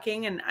was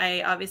talking, and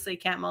I obviously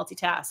can't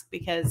multitask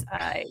because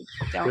I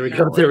don't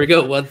know. There we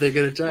go. One thing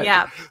at a time.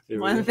 Yeah,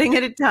 one thing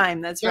at a time.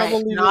 That's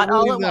right. Not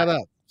all that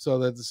up so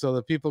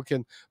that people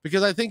can,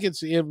 because I think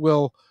it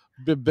will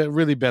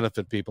really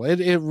benefit people.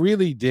 It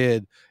really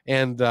did.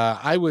 And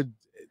I would,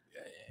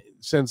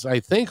 since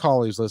I think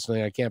Holly's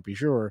listening, I can't be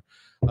sure,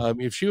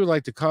 if she would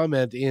like to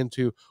comment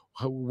into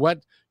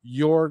what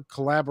your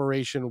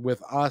collaboration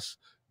with us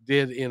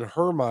did in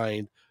her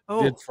mind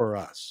did for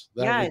us.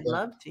 I'd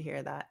love to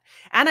hear that.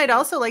 And I'd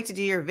also like to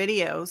do your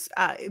videos.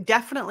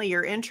 Definitely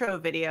your intro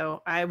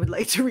video. I would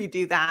like to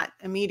redo that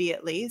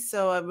immediately.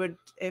 So I would,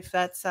 if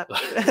that's up.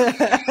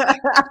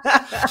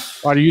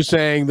 Are you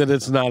saying that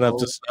it's not up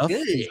to snuff?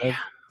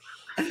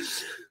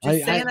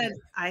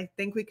 I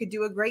think we could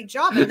do a great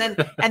job, and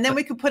then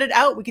we could put it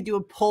out. We could do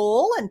a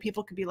poll, and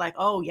people could be like,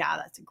 "Oh yeah,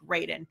 that's a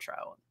great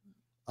intro."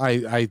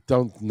 I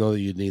don't know that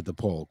you need the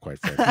poll, quite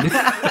frankly.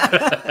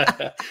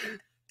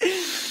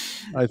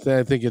 I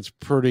think it's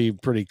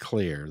pretty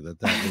clear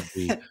that would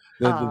be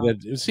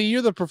See,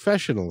 you're the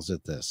professionals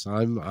at this.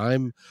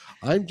 I'm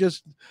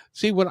just,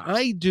 see, what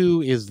I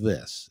do is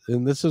this,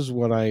 and this is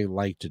what I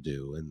like to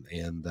do.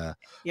 And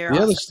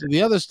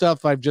the other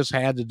stuff, I've just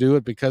had to do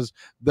it because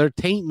there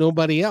tain't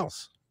nobody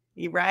else.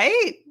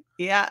 Right?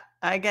 Yeah,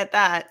 I get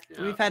that.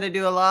 Yeah. We've had to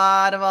do a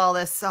lot of all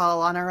this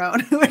all on our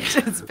own, which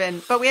has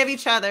been, but we have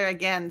each other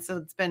again, so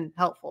it's been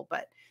helpful.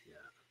 But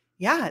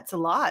yeah, it's a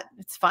lot.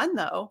 It's fun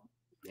though.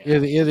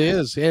 It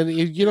is. And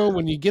you know,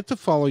 when you get to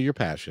follow your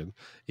passion,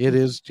 it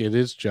is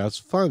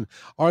just fun.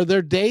 Are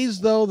there days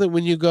though that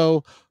when you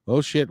go, oh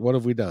shit, what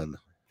have we done?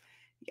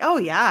 Oh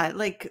yeah,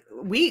 like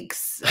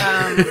weeks,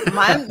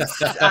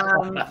 months,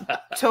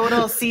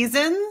 total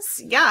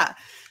seasons. Yeah.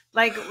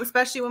 Like,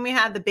 especially when we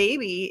had the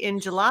baby in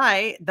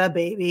July, our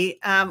baby.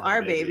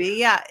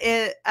 Yeah.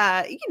 It,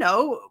 you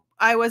know,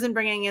 I wasn't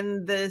bringing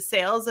in the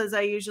sales as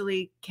I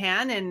usually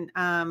can. And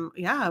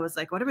I was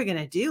like, what are we going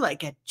to do? Like,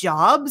 get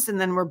jobs?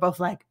 And then we're both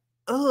like,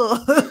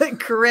 oh, like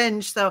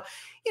cringe. So,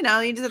 you know,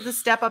 you just have to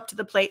step up to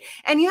the plate.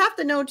 And you have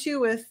to know too,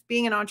 with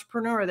being an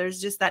entrepreneur,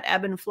 there's just that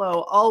ebb and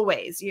flow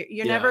always.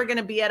 You're never going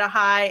to be at a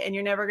high and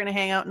you're never going to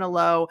hang out in a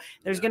low.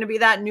 There's going to be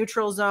that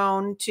neutral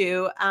zone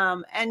too.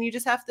 And you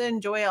just have to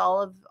enjoy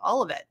all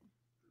of it.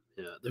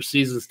 Yeah. There's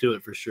seasons to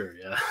it for sure.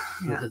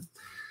 Yeah.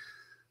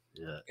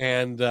 Yeah.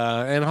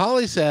 And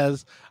Holly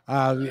says,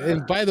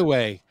 and by the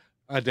way,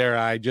 Adara,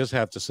 I just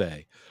have to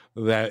say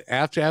that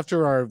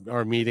after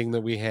our meeting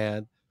that we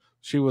had,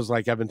 she was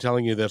like, I've been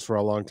telling you this for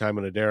a long time,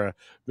 and Adara,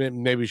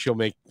 maybe she'll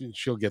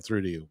get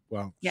through to you.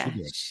 Well, yeah. She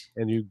did,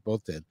 and you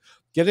both did.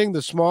 Getting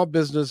the small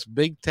business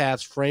big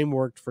task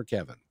framework for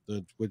Kevin,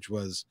 which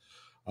was,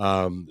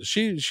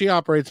 she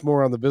operates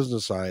more on the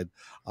business side.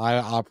 I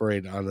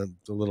operate on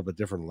a little bit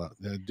different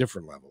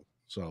level.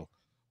 So,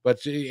 but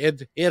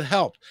it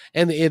helped.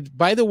 And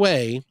by the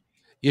way,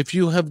 if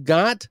you have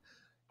got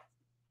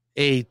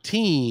a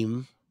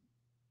team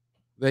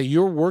that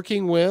you're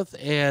working with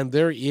and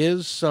there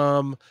is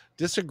some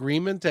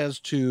disagreement as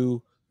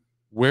to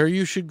where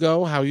you should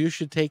go, how you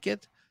should take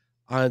it,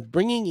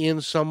 bringing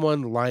in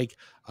someone like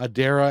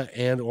Adara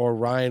and or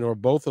Ryan or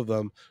both of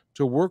them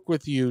to work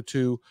with you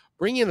to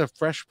bring in a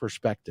fresh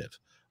perspective.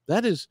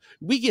 That is,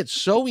 we get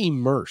so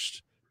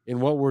immersed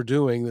in what we're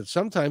doing that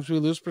sometimes we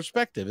lose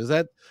perspective. Has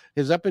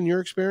that been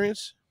your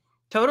experience?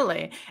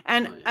 Totally.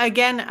 And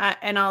again,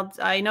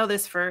 I know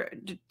this for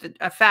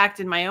a fact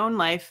in my own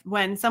life,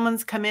 when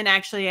someone's come in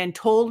actually and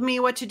told me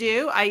what to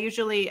do, I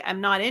usually am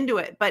not into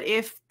it. But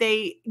if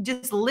they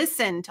just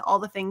listen to all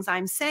the things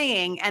I'm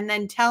saying and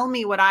then tell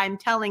me what I'm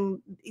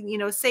telling,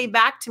 say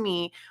back to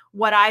me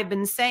what I've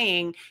been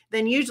saying,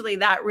 then usually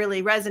that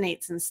really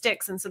resonates and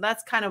sticks. And so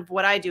that's kind of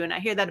what I do. And I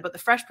hear that about the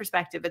fresh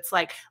perspective. It's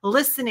like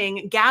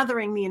listening,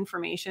 gathering the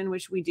information,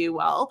 which we do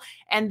well,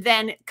 and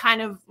then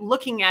kind of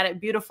looking at it,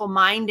 beautiful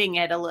minding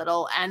it a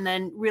little, and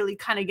then really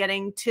kind of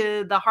getting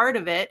to the heart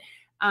of it.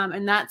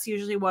 And that's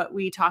usually what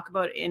we talk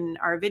about in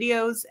our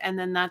videos. And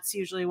then that's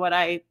usually what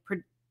I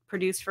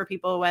produce for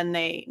people when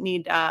they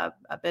need a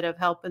bit of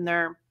help in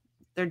their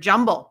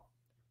jumble.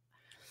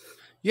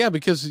 Yeah,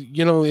 because,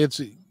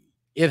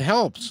 it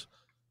helps.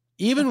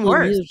 Even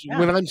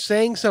when I'm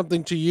saying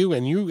something to you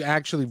and you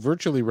actually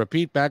virtually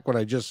repeat back what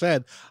I just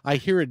said, I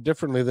hear it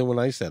differently than when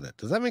I said it.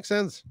 Does that make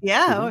sense?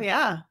 Yeah. Mm-hmm. Oh,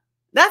 yeah.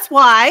 That's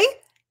why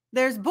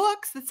there's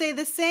books that say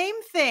the same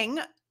thing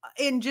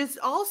in just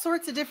all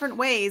sorts of different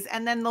ways.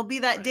 And then there'll be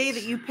that day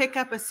that you pick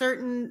up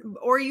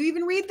or you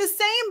even read the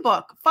same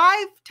book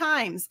 5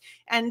 times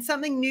and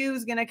something new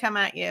is going to come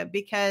at you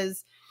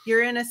because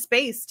you're in a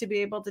space to be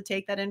able to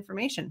take that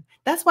information.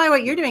 That's why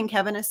what you're doing,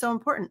 Kevin, is so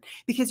important,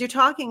 because you're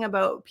talking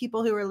about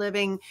people who are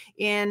living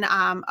in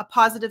a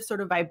positive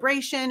sort of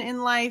vibration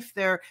in life.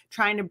 They're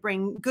trying to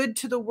bring good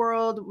to the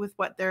world with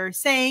what they're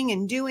saying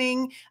and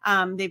doing.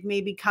 They've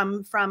maybe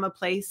come from a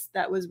place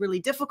that was really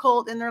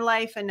difficult in their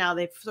life, and now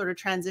they've sort of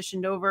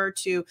transitioned over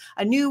to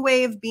a new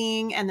way of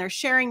being, and they're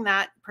sharing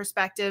that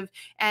perspective.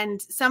 And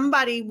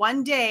somebody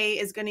one day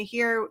is going to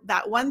hear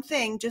that one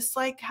thing, just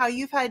like how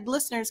you've had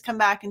listeners come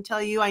back and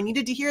tell you, I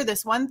needed to hear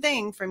this one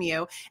thing from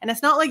you. And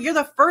it's not like you're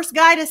the first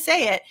guy to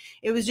say it.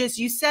 It was just,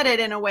 you said it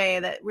in a way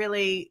that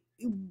really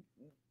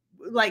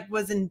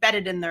was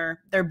embedded in their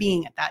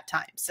being at that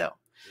time. So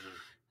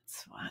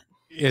that's what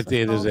it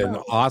is an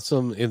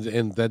awesome,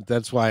 and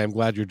that's why I'm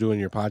glad you're doing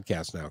your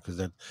podcast now, because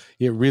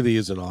it really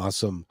is an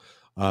awesome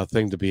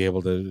thing to be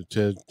able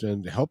to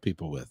help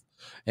people with.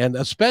 And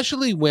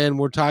especially when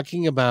we're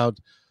talking about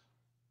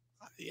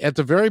at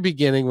the very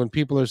beginning, when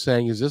people are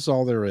saying, is this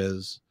all there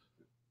is?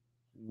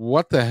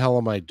 What the hell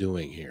am I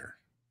doing here?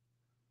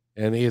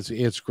 And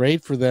it's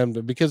great for them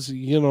because,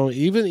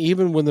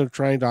 even when they're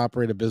trying to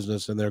operate a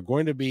business and they're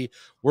going to be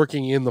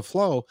working in the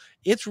flow,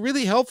 it's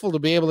really helpful to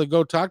be able to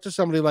go talk to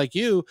somebody like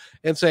you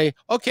and say,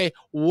 okay,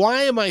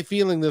 why am I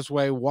feeling this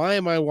way? Why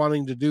am I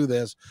wanting to do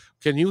this?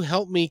 Can you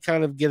help me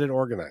kind of get it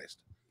organized?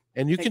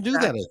 And you can do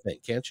that, I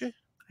think, can't you?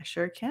 I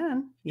sure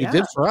can. Yeah. You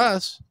did for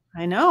us.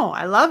 I know.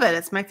 I love it.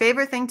 It's my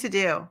favorite thing to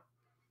do.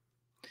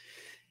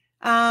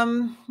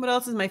 What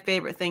else is my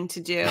favorite thing to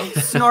do?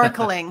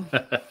 Snorkeling.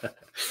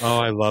 Oh,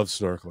 I love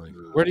snorkeling.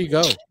 Where do you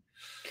go?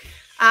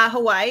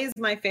 Hawaii is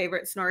my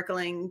favorite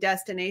snorkeling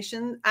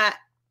destination.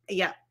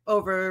 Yeah,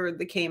 over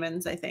the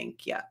Caymans, I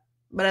think. Yeah,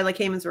 but the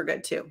Caymans were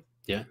good too.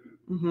 Yeah.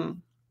 Mm-hmm.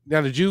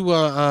 Now, did you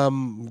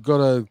go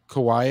to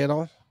Kauai at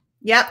all?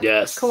 Yep.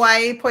 Yes.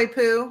 Kauai,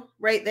 Poipu,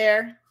 right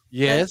there.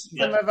 Yes.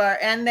 Some of our,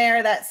 and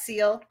there, that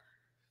seal.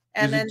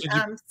 And then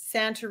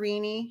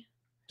Santorini.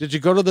 Did you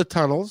go to the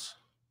tunnels?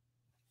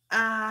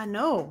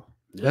 No.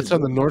 That's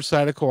on the north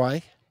side of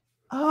Kauai.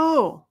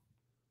 Oh.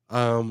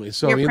 So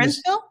near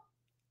Princeville?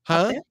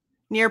 Huh?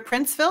 Near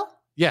Princeville?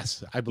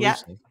 Yes, I believe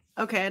so.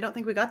 Okay, I don't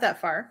think we got that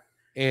far.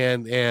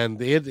 And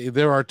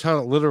there are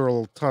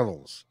literal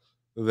tunnels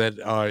that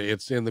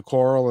it's in the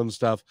coral and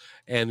stuff,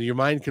 and your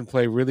mind can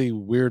play really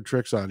weird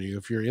tricks on you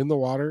if you're in the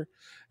water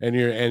and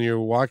you're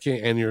walking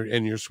and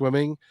you're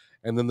swimming,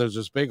 and then there's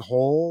this big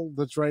hole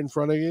that's right in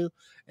front of you,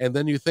 and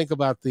then you think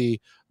about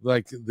the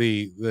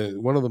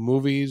one of the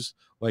movies,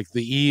 like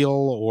the eel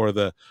or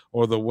the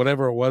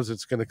whatever it was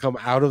that's going to come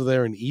out of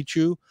there and eat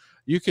you.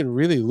 You can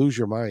really lose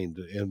your mind,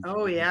 and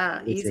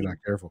if you're not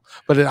careful.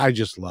 But I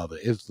just love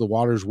it. The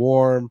water's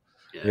warm.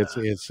 Yeah.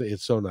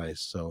 It's so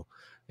nice. So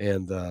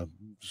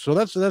so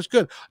that's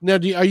good. Now,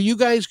 are you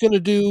guys going to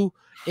do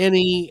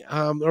any?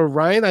 Or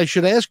Ryan, I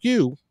should ask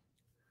you.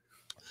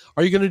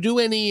 Are you going to do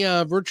any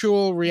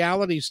virtual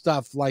reality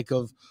stuff like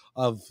of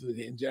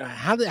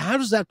how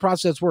does that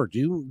process work?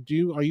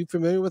 Are you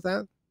familiar with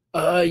that?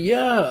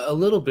 Yeah, a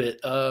little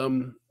bit.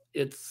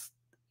 It's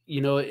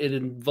it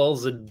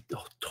involves a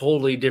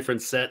totally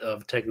different set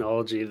of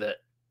technology that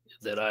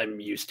I'm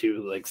used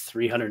to, like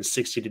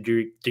 360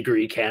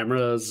 degree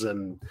cameras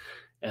and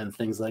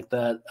things like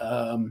that.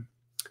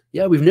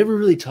 Yeah, we've never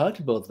really talked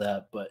about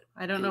that, but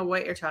I don't know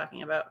what you're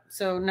talking about.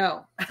 So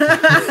no.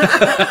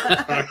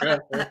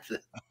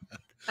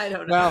 I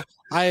don't know.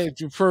 Well,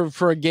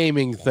 for a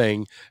gaming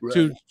thing, right,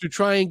 to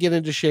try and get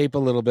into shape a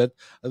little bit,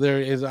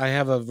 I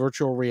have a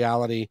virtual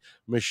reality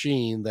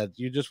machine that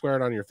you just wear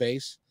it on your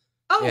face.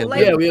 Oh,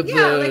 we have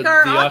like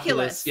our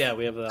Oculus. Yeah,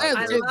 we have the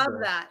I love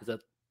that.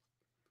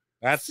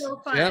 That's so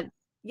fun. Yep.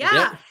 Yeah.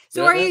 Yep.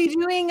 So are you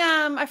doing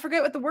I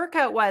forget what the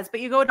workout was,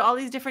 but you go to all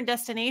these different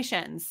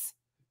destinations.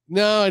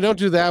 No, I don't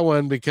do that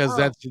one because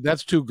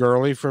that's too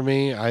girly for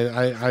me.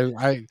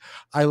 I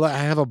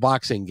have a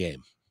boxing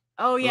game.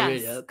 Oh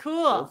yes. Yeah.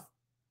 Cool.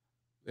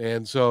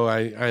 And so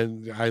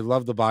I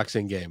love the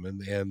boxing game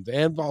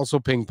and also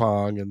ping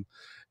pong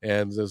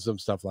and some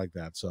stuff like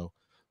that. So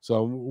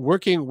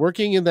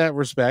working in that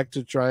respect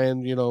to try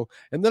and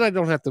and then I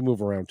don't have to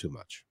move around too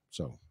much.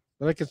 So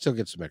but I can still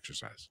get some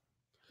exercise.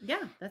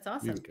 Yeah, that's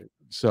awesome.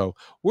 So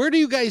where do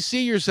you guys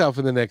see yourself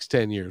in the next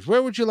 10 years?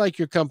 Where would you like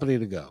your company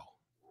to go?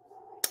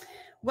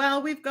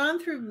 Well, we've gone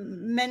through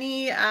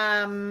many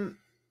I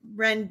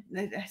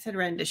said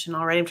rendition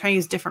already. I'm trying to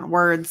use different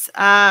words.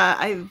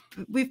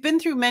 We've been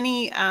through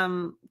many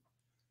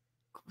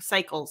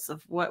cycles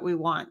of what we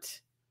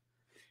want.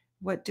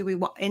 What do we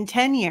want in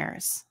 10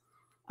 years?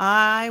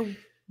 I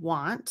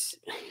want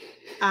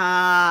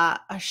a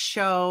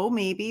show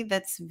maybe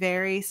that's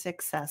very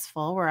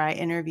successful where I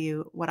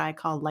interview what I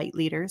call light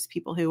leaders,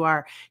 people who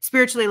are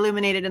spiritually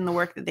illuminated in the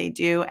work that they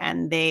do,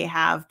 and they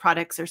have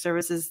products or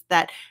services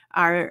that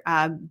are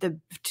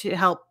to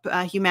help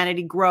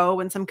humanity grow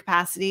in some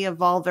capacity,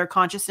 evolve their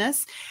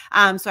consciousness.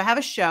 So I have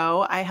a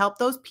show, I help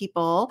those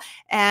people,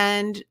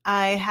 and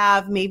I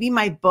have maybe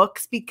my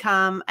books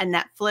become a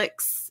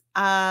Netflix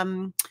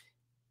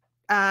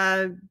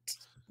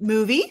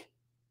movie.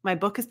 My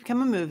book has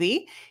become a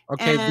movie.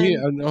 Okay.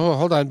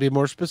 Hold on. Be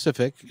more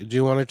specific. Do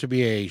you want it to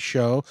be a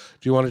show?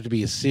 Do you want it to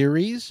be a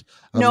series?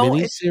 No,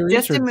 it's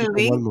just a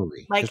movie. One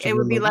movie. Like it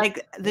would be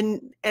like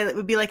it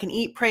would be like an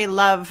Eat, Pray,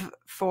 Love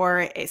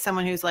for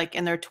someone who's like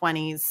in their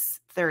 20s,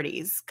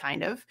 30s,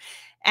 kind of.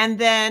 And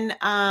then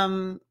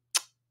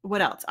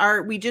what else?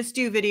 We just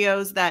do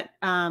videos that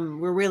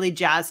we're really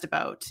jazzed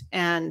about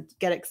and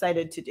get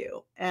excited to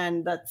do,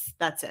 and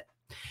that's it.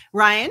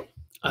 Ryan?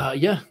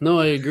 Yeah, no,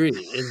 I agree.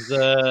 It's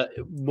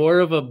more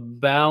of a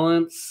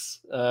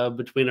balance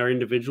between our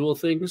individual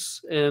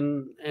things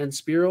and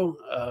Spiro.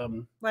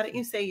 Why don't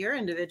you say your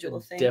individual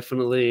thing?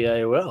 Definitely,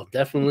 I will.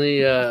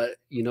 Definitely,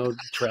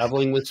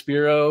 traveling with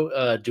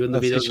Spiro, doing the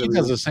videos. She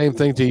does the same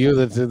thing to you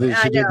that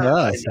she did to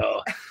us. I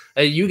know.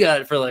 You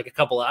got it for like a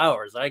couple of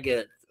hours. I get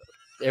it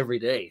every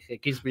day.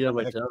 It keeps me on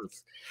my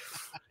toes.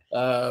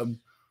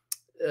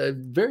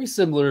 Very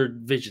similar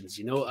visions.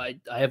 I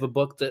have a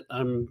book that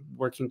I'm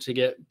working to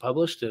get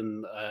published,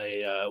 and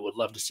I would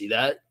love to see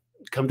that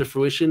come to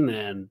fruition.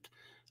 And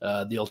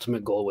the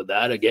ultimate goal with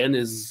that, again,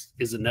 is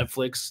a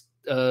Netflix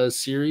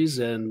series.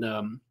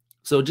 And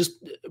so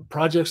just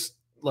projects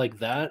like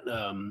that,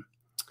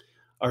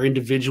 our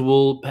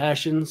individual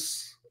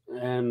passions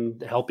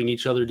and helping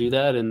each other do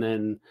that. And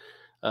then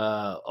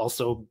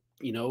also,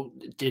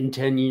 in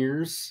 10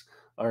 years,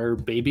 our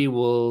baby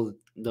will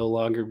no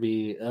longer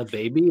be a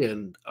baby,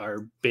 and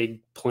our big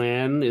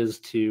plan is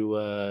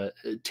to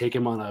take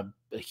him on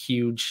a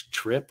huge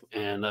trip,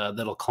 and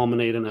that'll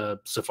culminate in a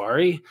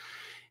safari.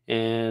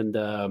 And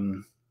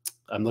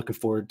I'm looking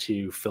forward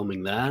to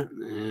filming that.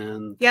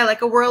 And yeah,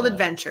 like a world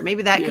adventure.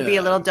 Maybe that could be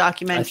a little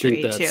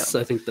documentary too.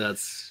 I think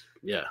that's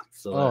yeah.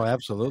 So Oh,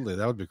 absolutely,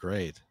 that would be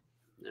great.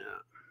 yeah.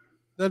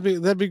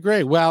 That'd be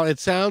great. Well, it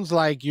sounds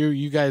like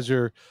you guys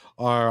are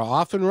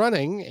off and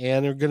running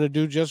and are going to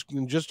do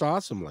just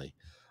awesomely.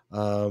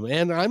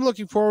 And I'm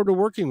looking forward to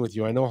working with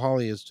you. I know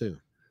Holly is too.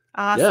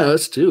 Awesome. Yeah,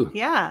 us too.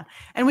 Yeah.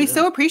 And we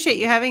so appreciate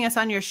you having us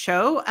on your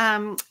show.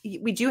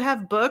 We do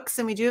have books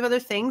and we do have other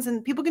things,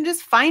 and people can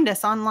just find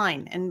us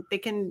online and they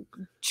can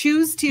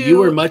choose to.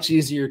 You are much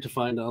easier to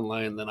find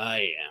online than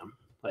I am.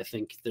 I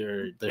think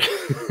they're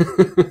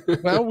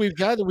Well, we've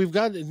got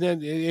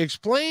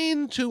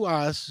explain to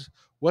us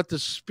what the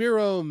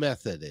Spiro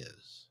method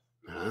is.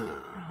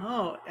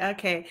 Oh,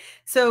 okay.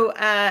 So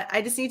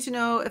I just need to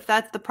know if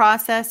that's the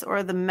process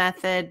or the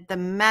method. The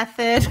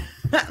method.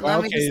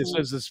 Okay, so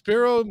it's the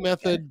Spiro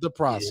method, the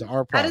process,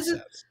 our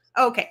process.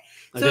 Okay.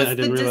 So I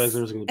didn't realize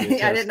there was going to be a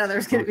test. I didn't know there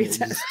was going to be a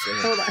test.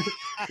 Hold on.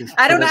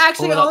 I don't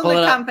actually own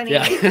the company.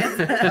 Yeah.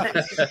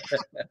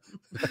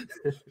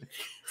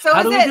 So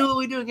how do we do what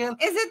we do again?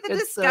 Is it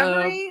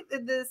the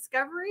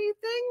discovery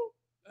thing?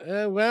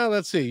 Well,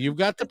 let's see. You've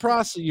got the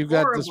process. You've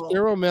got the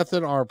Spiro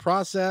method, our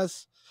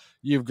process.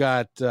 You've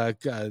got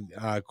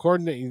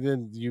coordinate.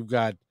 Then you've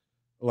got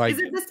like. Is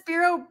it the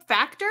Spiro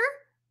factor?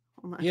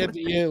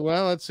 Yeah.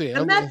 Well, let's see.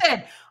 The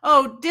method.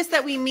 Oh, just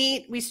that we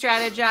meet, we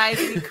strategize,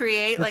 we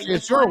create. Like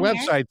it's your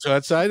website,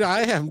 Toots.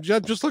 I am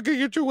just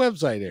looking at your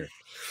website here.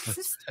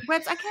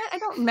 I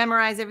don't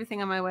memorize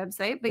everything on my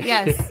website, but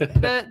yes,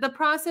 the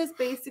process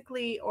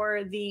basically,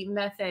 or the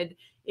method,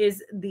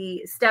 is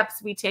the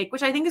steps we take,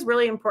 which I think is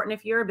really important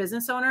if you're a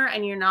business owner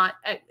and you're not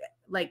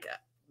like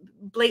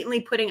blatantly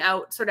putting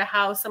out sort of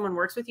how someone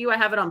works with you. I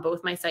have it on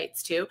both my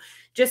sites too,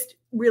 just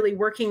really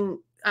working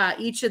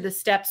each of the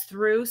steps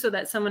through so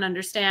that someone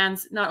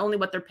understands not only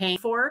what they're paying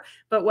for,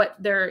 but what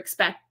they're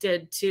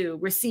expected to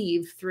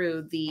receive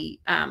through the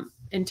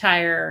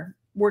entire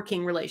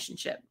working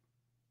relationship.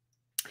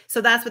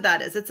 So that's what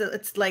that is.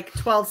 It's like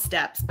 12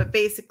 steps, but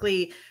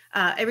basically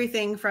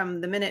everything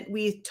from the minute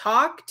we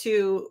talk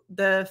to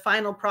the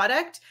final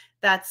product,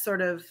 that's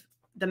sort of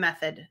the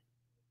method,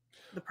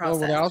 the process.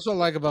 Well, what I also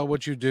like about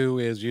what you do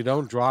is you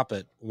don't drop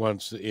it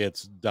once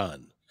it's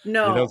done.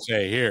 No. You don't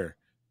say here,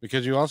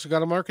 because you also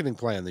got a marketing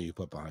plan that you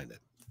put behind it.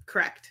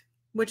 Correct.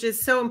 Which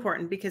is so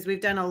important, because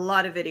we've done a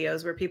lot of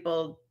videos where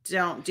people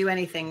don't do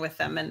anything with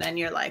them. And then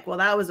you're like, well,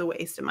 that was a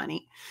waste of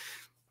money.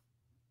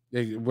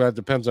 Well, it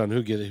depends on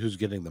who's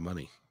getting the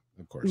money,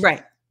 of course.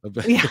 Right.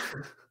 Yeah.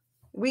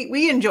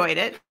 We enjoyed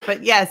it,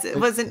 but yes, it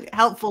wasn't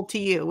helpful to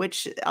you,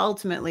 which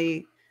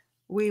ultimately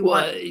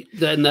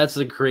then that's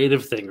the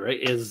creative thing, right?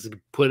 Is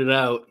put it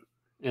out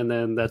and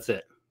then that's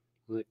it.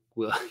 Like,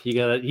 well, you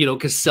gotta,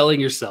 because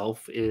selling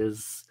yourself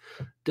is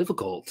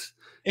difficult.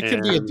 It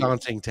can be a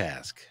daunting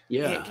task.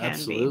 Yeah,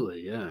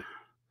 absolutely. Yeah.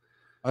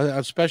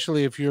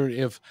 Especially if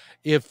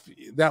if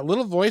that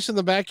little voice in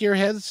the back of your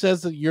head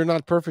says that you're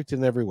not perfect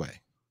in every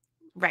way.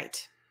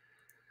 Right.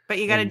 But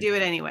you got to do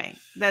it anyway.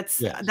 That's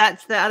the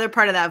other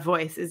part of that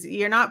voice, is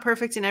you're not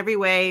perfect in every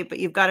way, but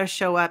you've got to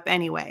show up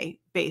anyway,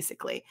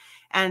 basically.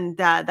 And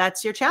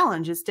that's your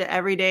challenge, is to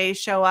every day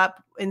show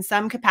up in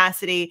some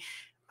capacity,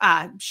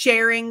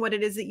 sharing what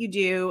it is that you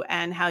do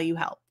and how you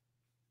help.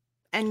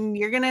 And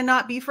you're going to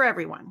not be for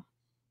everyone.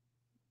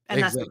 And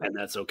exactly.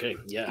 That's okay.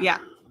 Yeah. Yeah.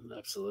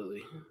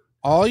 Absolutely.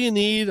 All you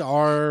need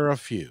are a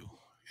few.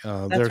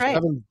 There's right.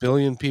 7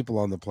 billion people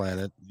on the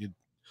planet.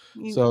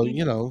 So,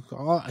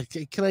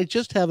 can I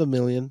just have 1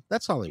 million?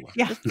 That's all I want.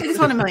 Yeah, I just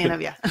want 1 million of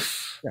you.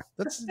 Yeah,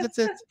 that's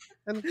it.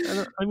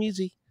 And I'm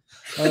easy.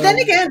 But then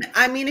again,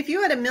 I mean, if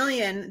you had 1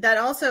 million, that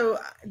also,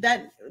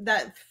 that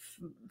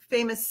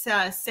famous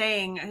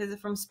saying, is it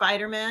from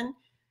Spider-Man?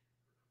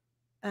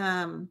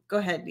 Go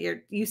ahead.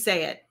 You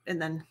say it,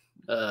 and then.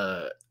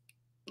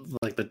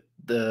 Like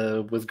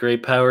the with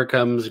great power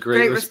comes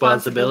great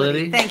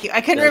responsibility. Thank you.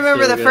 I couldn't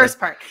remember the first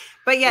part,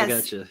 but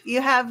yes,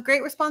 you have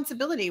great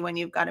responsibility when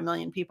you've got 1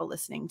 million people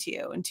listening to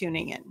you and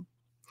tuning in.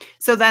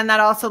 So then that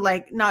also,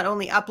 like, not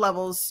only up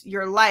levels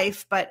your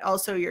life, but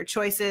also your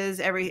choices,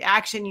 every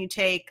action you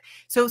take.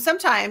 So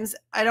sometimes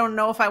I don't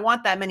know if I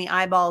want that many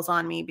eyeballs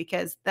on me,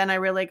 because then I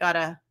really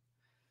gotta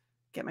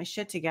get my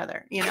shit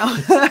together,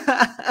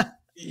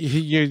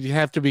 You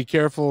have to be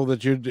careful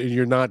that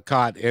you're not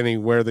caught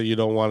anywhere that you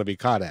don't want to be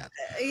caught at.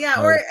 Yeah,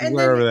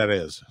 wherever that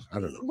is. I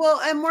don't know. Well,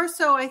 and more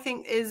so, I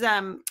think, is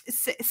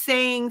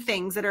saying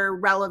things that are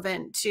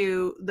relevant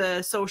to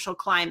the social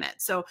climate.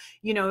 So,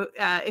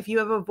 if you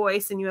have a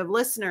voice and you have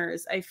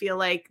listeners, I feel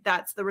like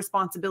that's the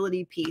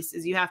responsibility piece,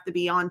 is you have to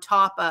be on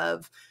top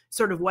of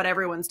sort of what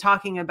everyone's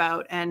talking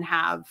about and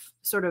have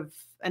sort of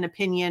an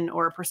opinion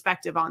or a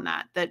perspective on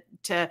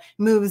that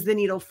moves the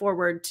needle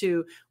forward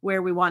to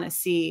where we want to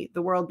see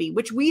the world be,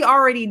 which we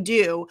already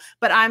do,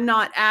 but I'm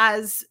not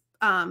as,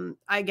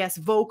 I guess,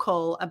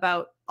 vocal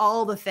about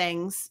all the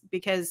things,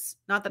 because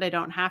not that I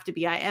don't have to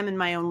be, I am in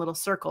my own little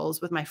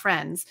circles with my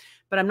friends,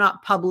 but I'm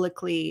not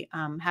publicly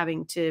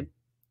having to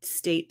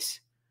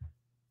state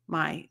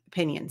my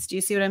opinions. Do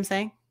you see what I'm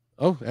saying?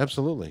 Oh,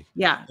 absolutely.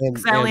 Yeah, And,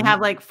 because I only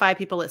have like 5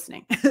 people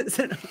listening.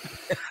 So,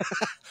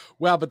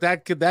 well, but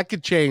that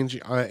could change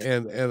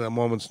in a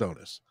moment's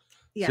notice.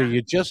 So yeah.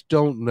 you just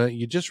don't know.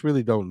 You just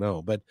really don't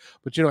know. But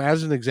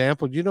as an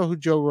example, do you know who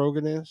Joe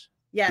Rogan is?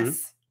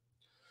 Yes.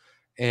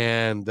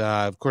 And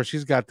of course,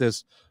 he's got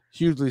this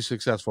hugely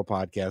successful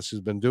podcast.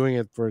 He's been doing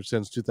it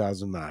since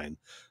 2009.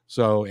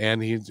 So,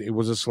 and he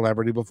was a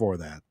celebrity before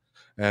that,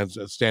 as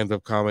a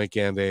stand-up comic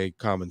and a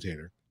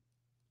commentator.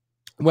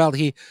 Well,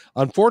 he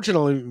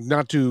unfortunately,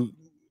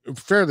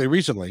 fairly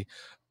recently,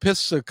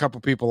 pissed a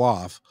couple people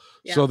off.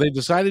 Yeah. So they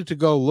decided to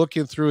go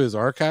looking through his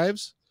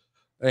archives,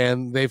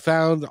 and they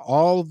found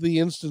all the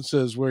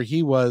instances where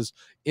he was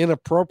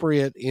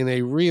inappropriate in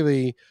a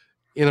really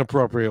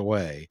inappropriate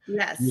way.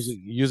 Yes.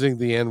 Using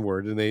the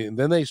N-word, and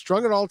then they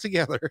strung it all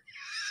together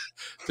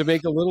to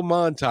make a little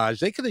montage.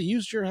 They could have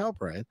used your help,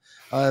 Ryan,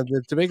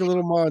 to make a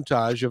little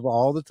montage of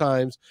all the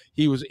times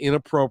he was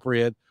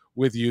inappropriate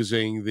with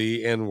using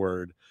the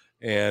N-word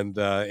and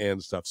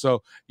stuff.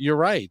 So you're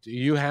right.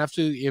 You have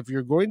to, if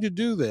you're going to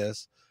do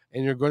this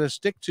and you're going to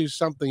stick to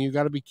something, you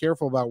got to be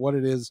careful about what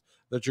it is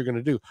that you're going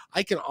to do.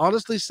 I can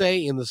honestly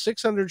say in the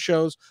 600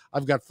 shows,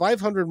 I've got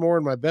 500 more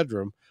in my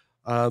bedroom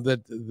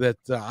that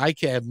I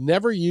have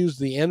never used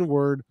the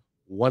N-word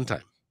one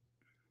time.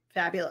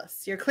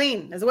 Fabulous. You're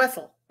clean as a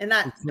whistle in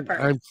that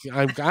department.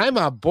 I'm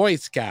a Boy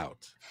Scout.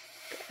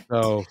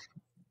 So,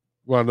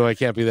 well, no, I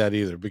can't be that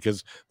either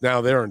because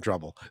now they're in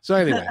trouble. So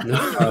anyway,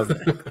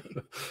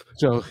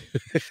 so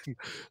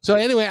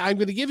anyway, I'm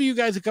going to give you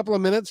guys a couple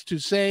of minutes to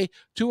say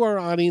to our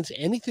audience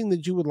anything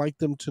that you would like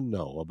them to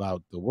know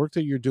about the work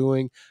that you're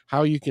doing,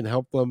 how you can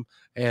help them,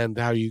 and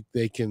how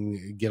they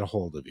can get a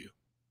hold of you.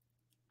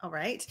 All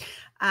right.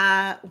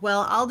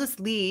 Well, I'll just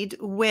lead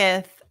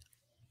with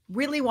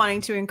really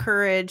wanting to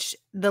encourage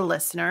the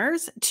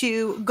listeners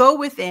to go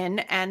within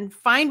and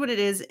find what it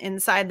is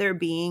inside their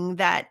being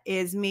that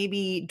is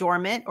maybe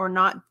dormant or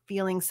not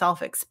feeling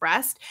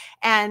self-expressed,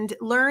 and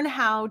learn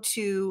how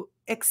to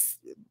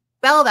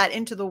expel that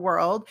into the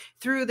world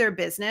through their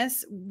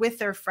business, with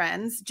their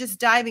friends, just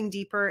diving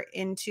deeper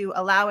into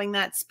allowing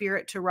that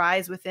spirit to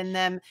rise within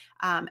them,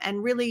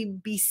 and really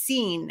be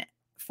seen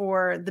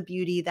for the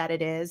beauty that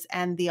it is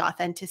and the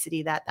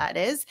authenticity that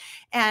is.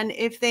 And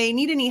if they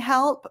need any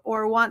help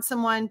or want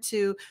someone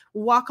to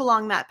walk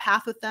along that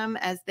path with them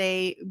as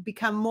they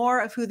become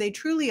more of who they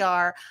truly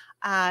are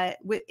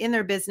in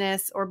their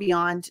business or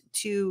beyond,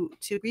 to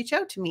reach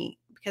out to me,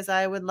 because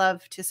I would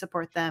love to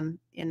support them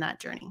in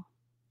that journey.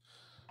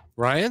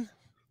 Ryan?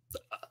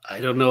 I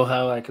don't know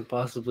how I could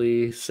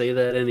possibly say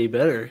that any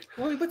better.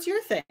 Well, what's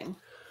your thing?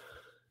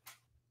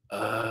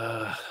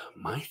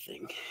 My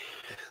thing.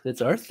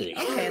 That's our thing.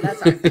 Okay,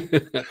 that's our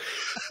thing.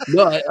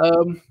 No,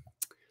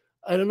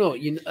 I don't know.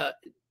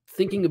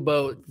 Thinking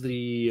about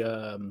the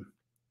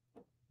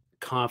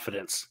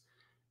confidence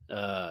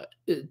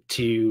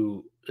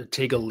to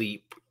take a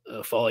leap,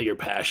 follow your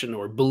passion,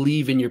 or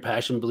believe in your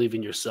passion, believe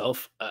in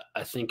yourself.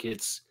 I think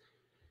it's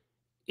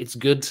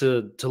good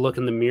to look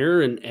in the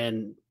mirror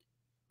and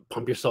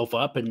pump yourself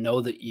up and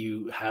know that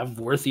you have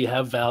worth, you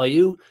have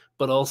value,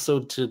 but also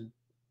to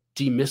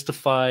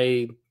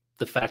demystify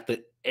the fact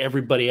that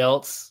everybody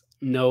else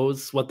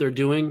knows what they're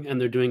doing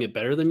and they're doing it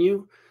better than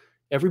you.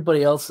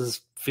 Everybody else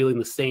is feeling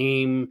the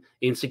same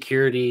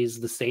insecurities,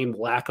 the same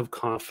lack of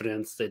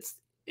confidence.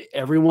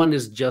 Everyone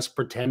is just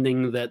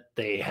pretending that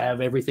they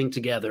have everything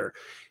together.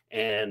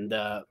 And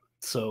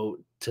so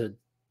to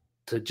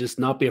just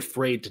not be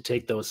afraid to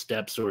take those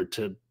steps, or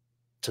to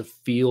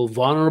feel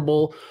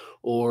vulnerable,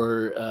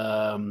 or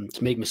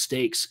to make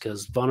mistakes,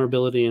 because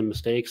vulnerability and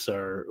mistakes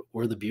are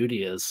where the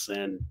beauty is,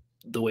 and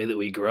the way that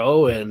we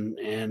grow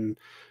and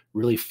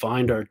really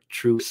find our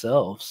true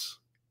selves.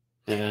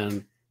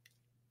 And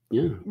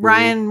yeah,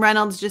 Ryan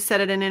Reynolds just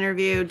said in an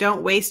interview,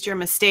 don't waste your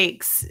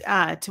mistakes,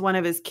 to one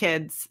of his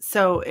kids.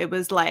 So it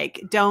was like,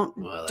 don't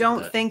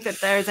think that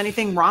there's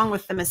anything wrong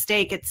with the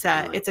mistake. It's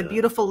a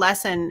beautiful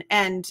lesson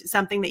and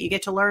something that you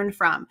get to learn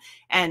from.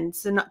 And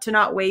so to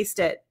not waste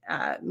it,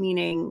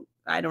 meaning,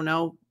 I don't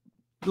know,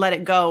 let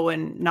it go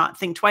and not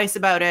think twice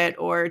about it,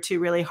 or to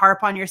really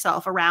harp on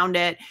yourself around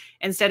it,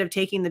 instead of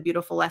taking the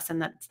beautiful lesson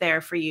that's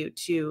there for you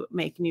to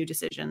make new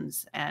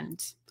decisions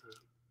and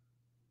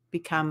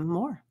become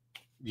more.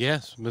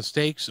 Yes,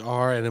 mistakes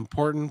are an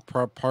important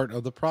part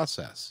of the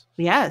process.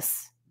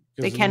 Yes,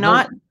 they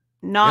cannot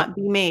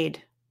be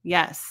made.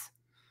 Yes,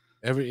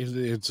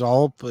 it's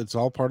all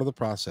part of the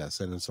process,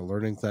 and it's a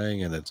learning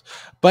thing.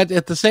 But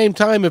at the same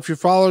time, if you're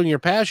following your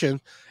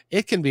passion,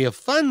 it can be a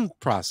fun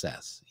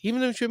process,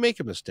 even if you make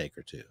a mistake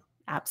or two.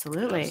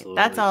 Absolutely.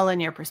 That's all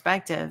in your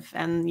perspective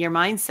and your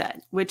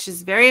mindset, which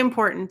is very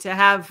important to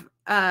have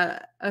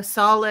a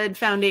solid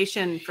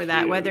foundation for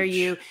that, whether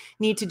you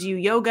need to do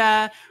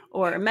yoga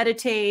or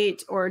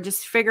meditate or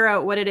just figure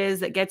out what it is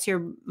that gets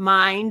your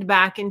mind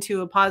back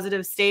into a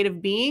positive state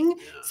of being,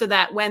 so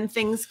that when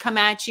things come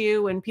at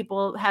you, when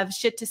people have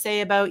shit to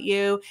say about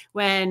you,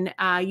 when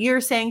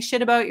you're saying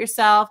shit about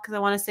yourself, because I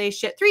want to say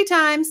shit 3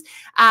 times,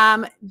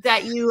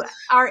 that you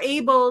are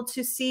able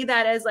to see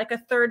that as like a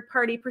third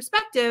party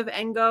perspective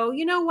and go,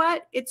 you know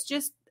what, it's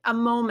just a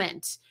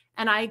moment.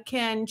 And I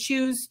can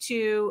choose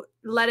to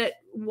let it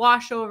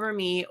wash over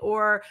me,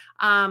 or,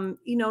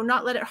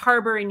 not let it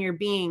harbor in your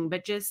being,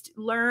 but just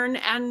learn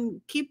and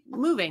keep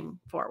moving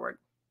forward.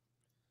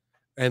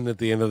 And at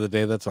the end of the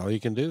day, that's all you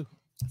can do.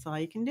 That's all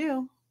you can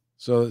do.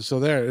 So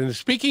there. And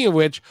speaking of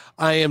which,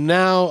 I am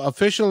now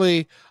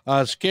officially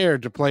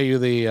scared to play you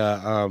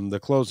the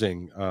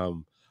closing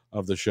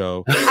of the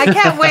show. I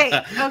can't wait.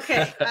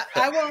 Okay,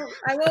 I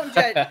won't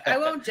judge. I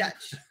won't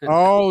judge.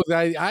 Oh,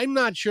 I'm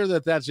not sure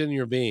that that's in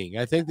your being.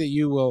 I think that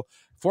you will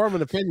form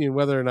an opinion.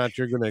 Whether or not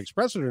you're going to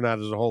express it or not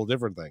is a whole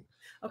different thing.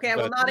 Okay, I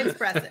will not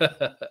express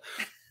it.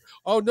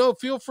 Oh no,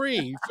 feel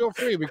free,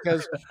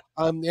 because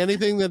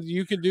anything that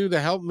you can do to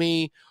help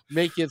me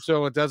make it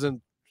so it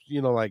doesn't,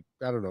 like,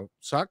 I don't know,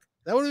 suck,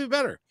 that would be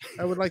better.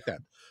 I would like that.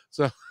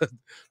 So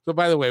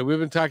by the way, we've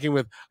been talking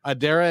with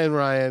Adara and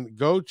Ryan.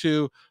 Go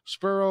to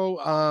Spiro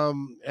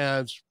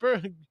and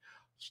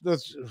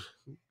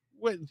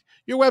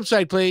your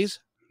website, please.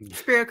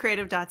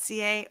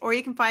 SpiroCreative.ca, or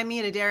you can find me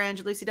at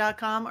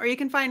AdaraAngelucci.com, or you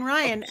can find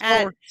Ryan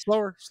at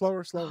slower.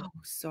 Oh,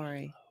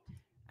 sorry.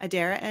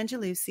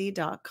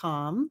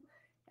 AdaraAngelucci.com.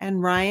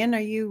 And Ryan,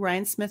 are you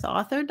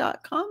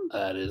RyanSmithAuthor.com?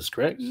 That is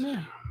correct.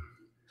 Yeah.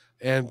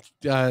 And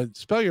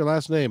spell your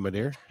last name, my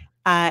dear.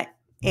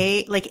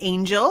 A like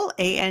Angel,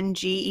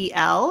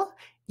 Angel,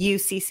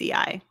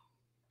 UCCI.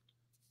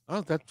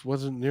 Oh, that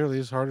wasn't nearly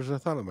as hard as I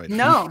thought it might be.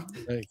 No.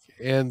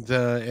 And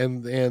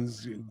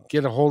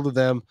get a hold of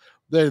them.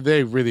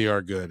 They really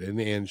are good,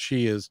 and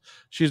she's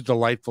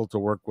delightful to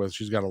work with.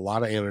 She's got a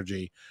lot of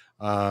energy,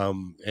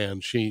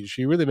 and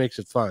she really makes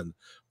it fun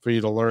for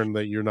you to learn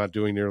that you're not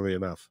doing nearly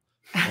enough.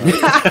 You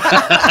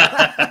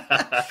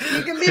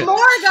can be more,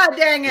 god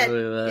dang it.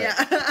 Yeah.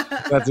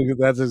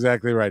 That's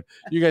exactly right.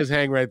 You guys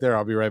hang right there.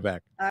 I'll be right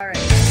back. All right.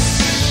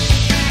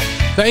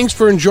 Thanks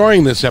for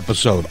enjoying this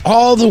episode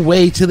all the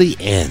way to the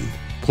end.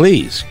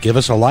 Please give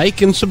us a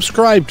like and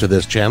subscribe to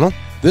this channel.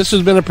 This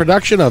has been a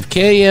production of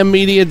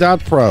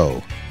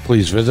KMmedia.pro.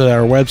 Please visit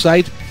our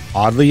website,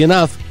 oddly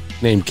enough,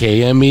 named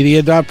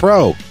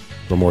KMmedia.pro,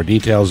 for more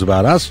details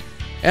about us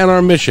and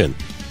our mission,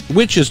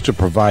 which is to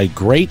provide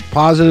great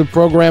positive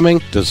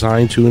programming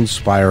designed to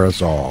inspire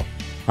us all.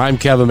 I'm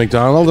Kevin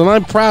McDonald, and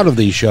I'm proud of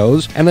these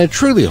shows, and I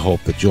truly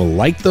hope that you'll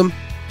like them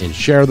and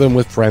share them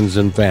with friends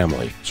and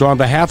family. So on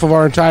behalf of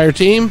our entire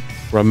team,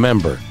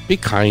 remember, be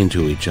kind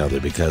to each other,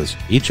 because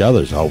each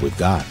other's all we've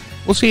got.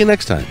 We'll see you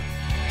next time.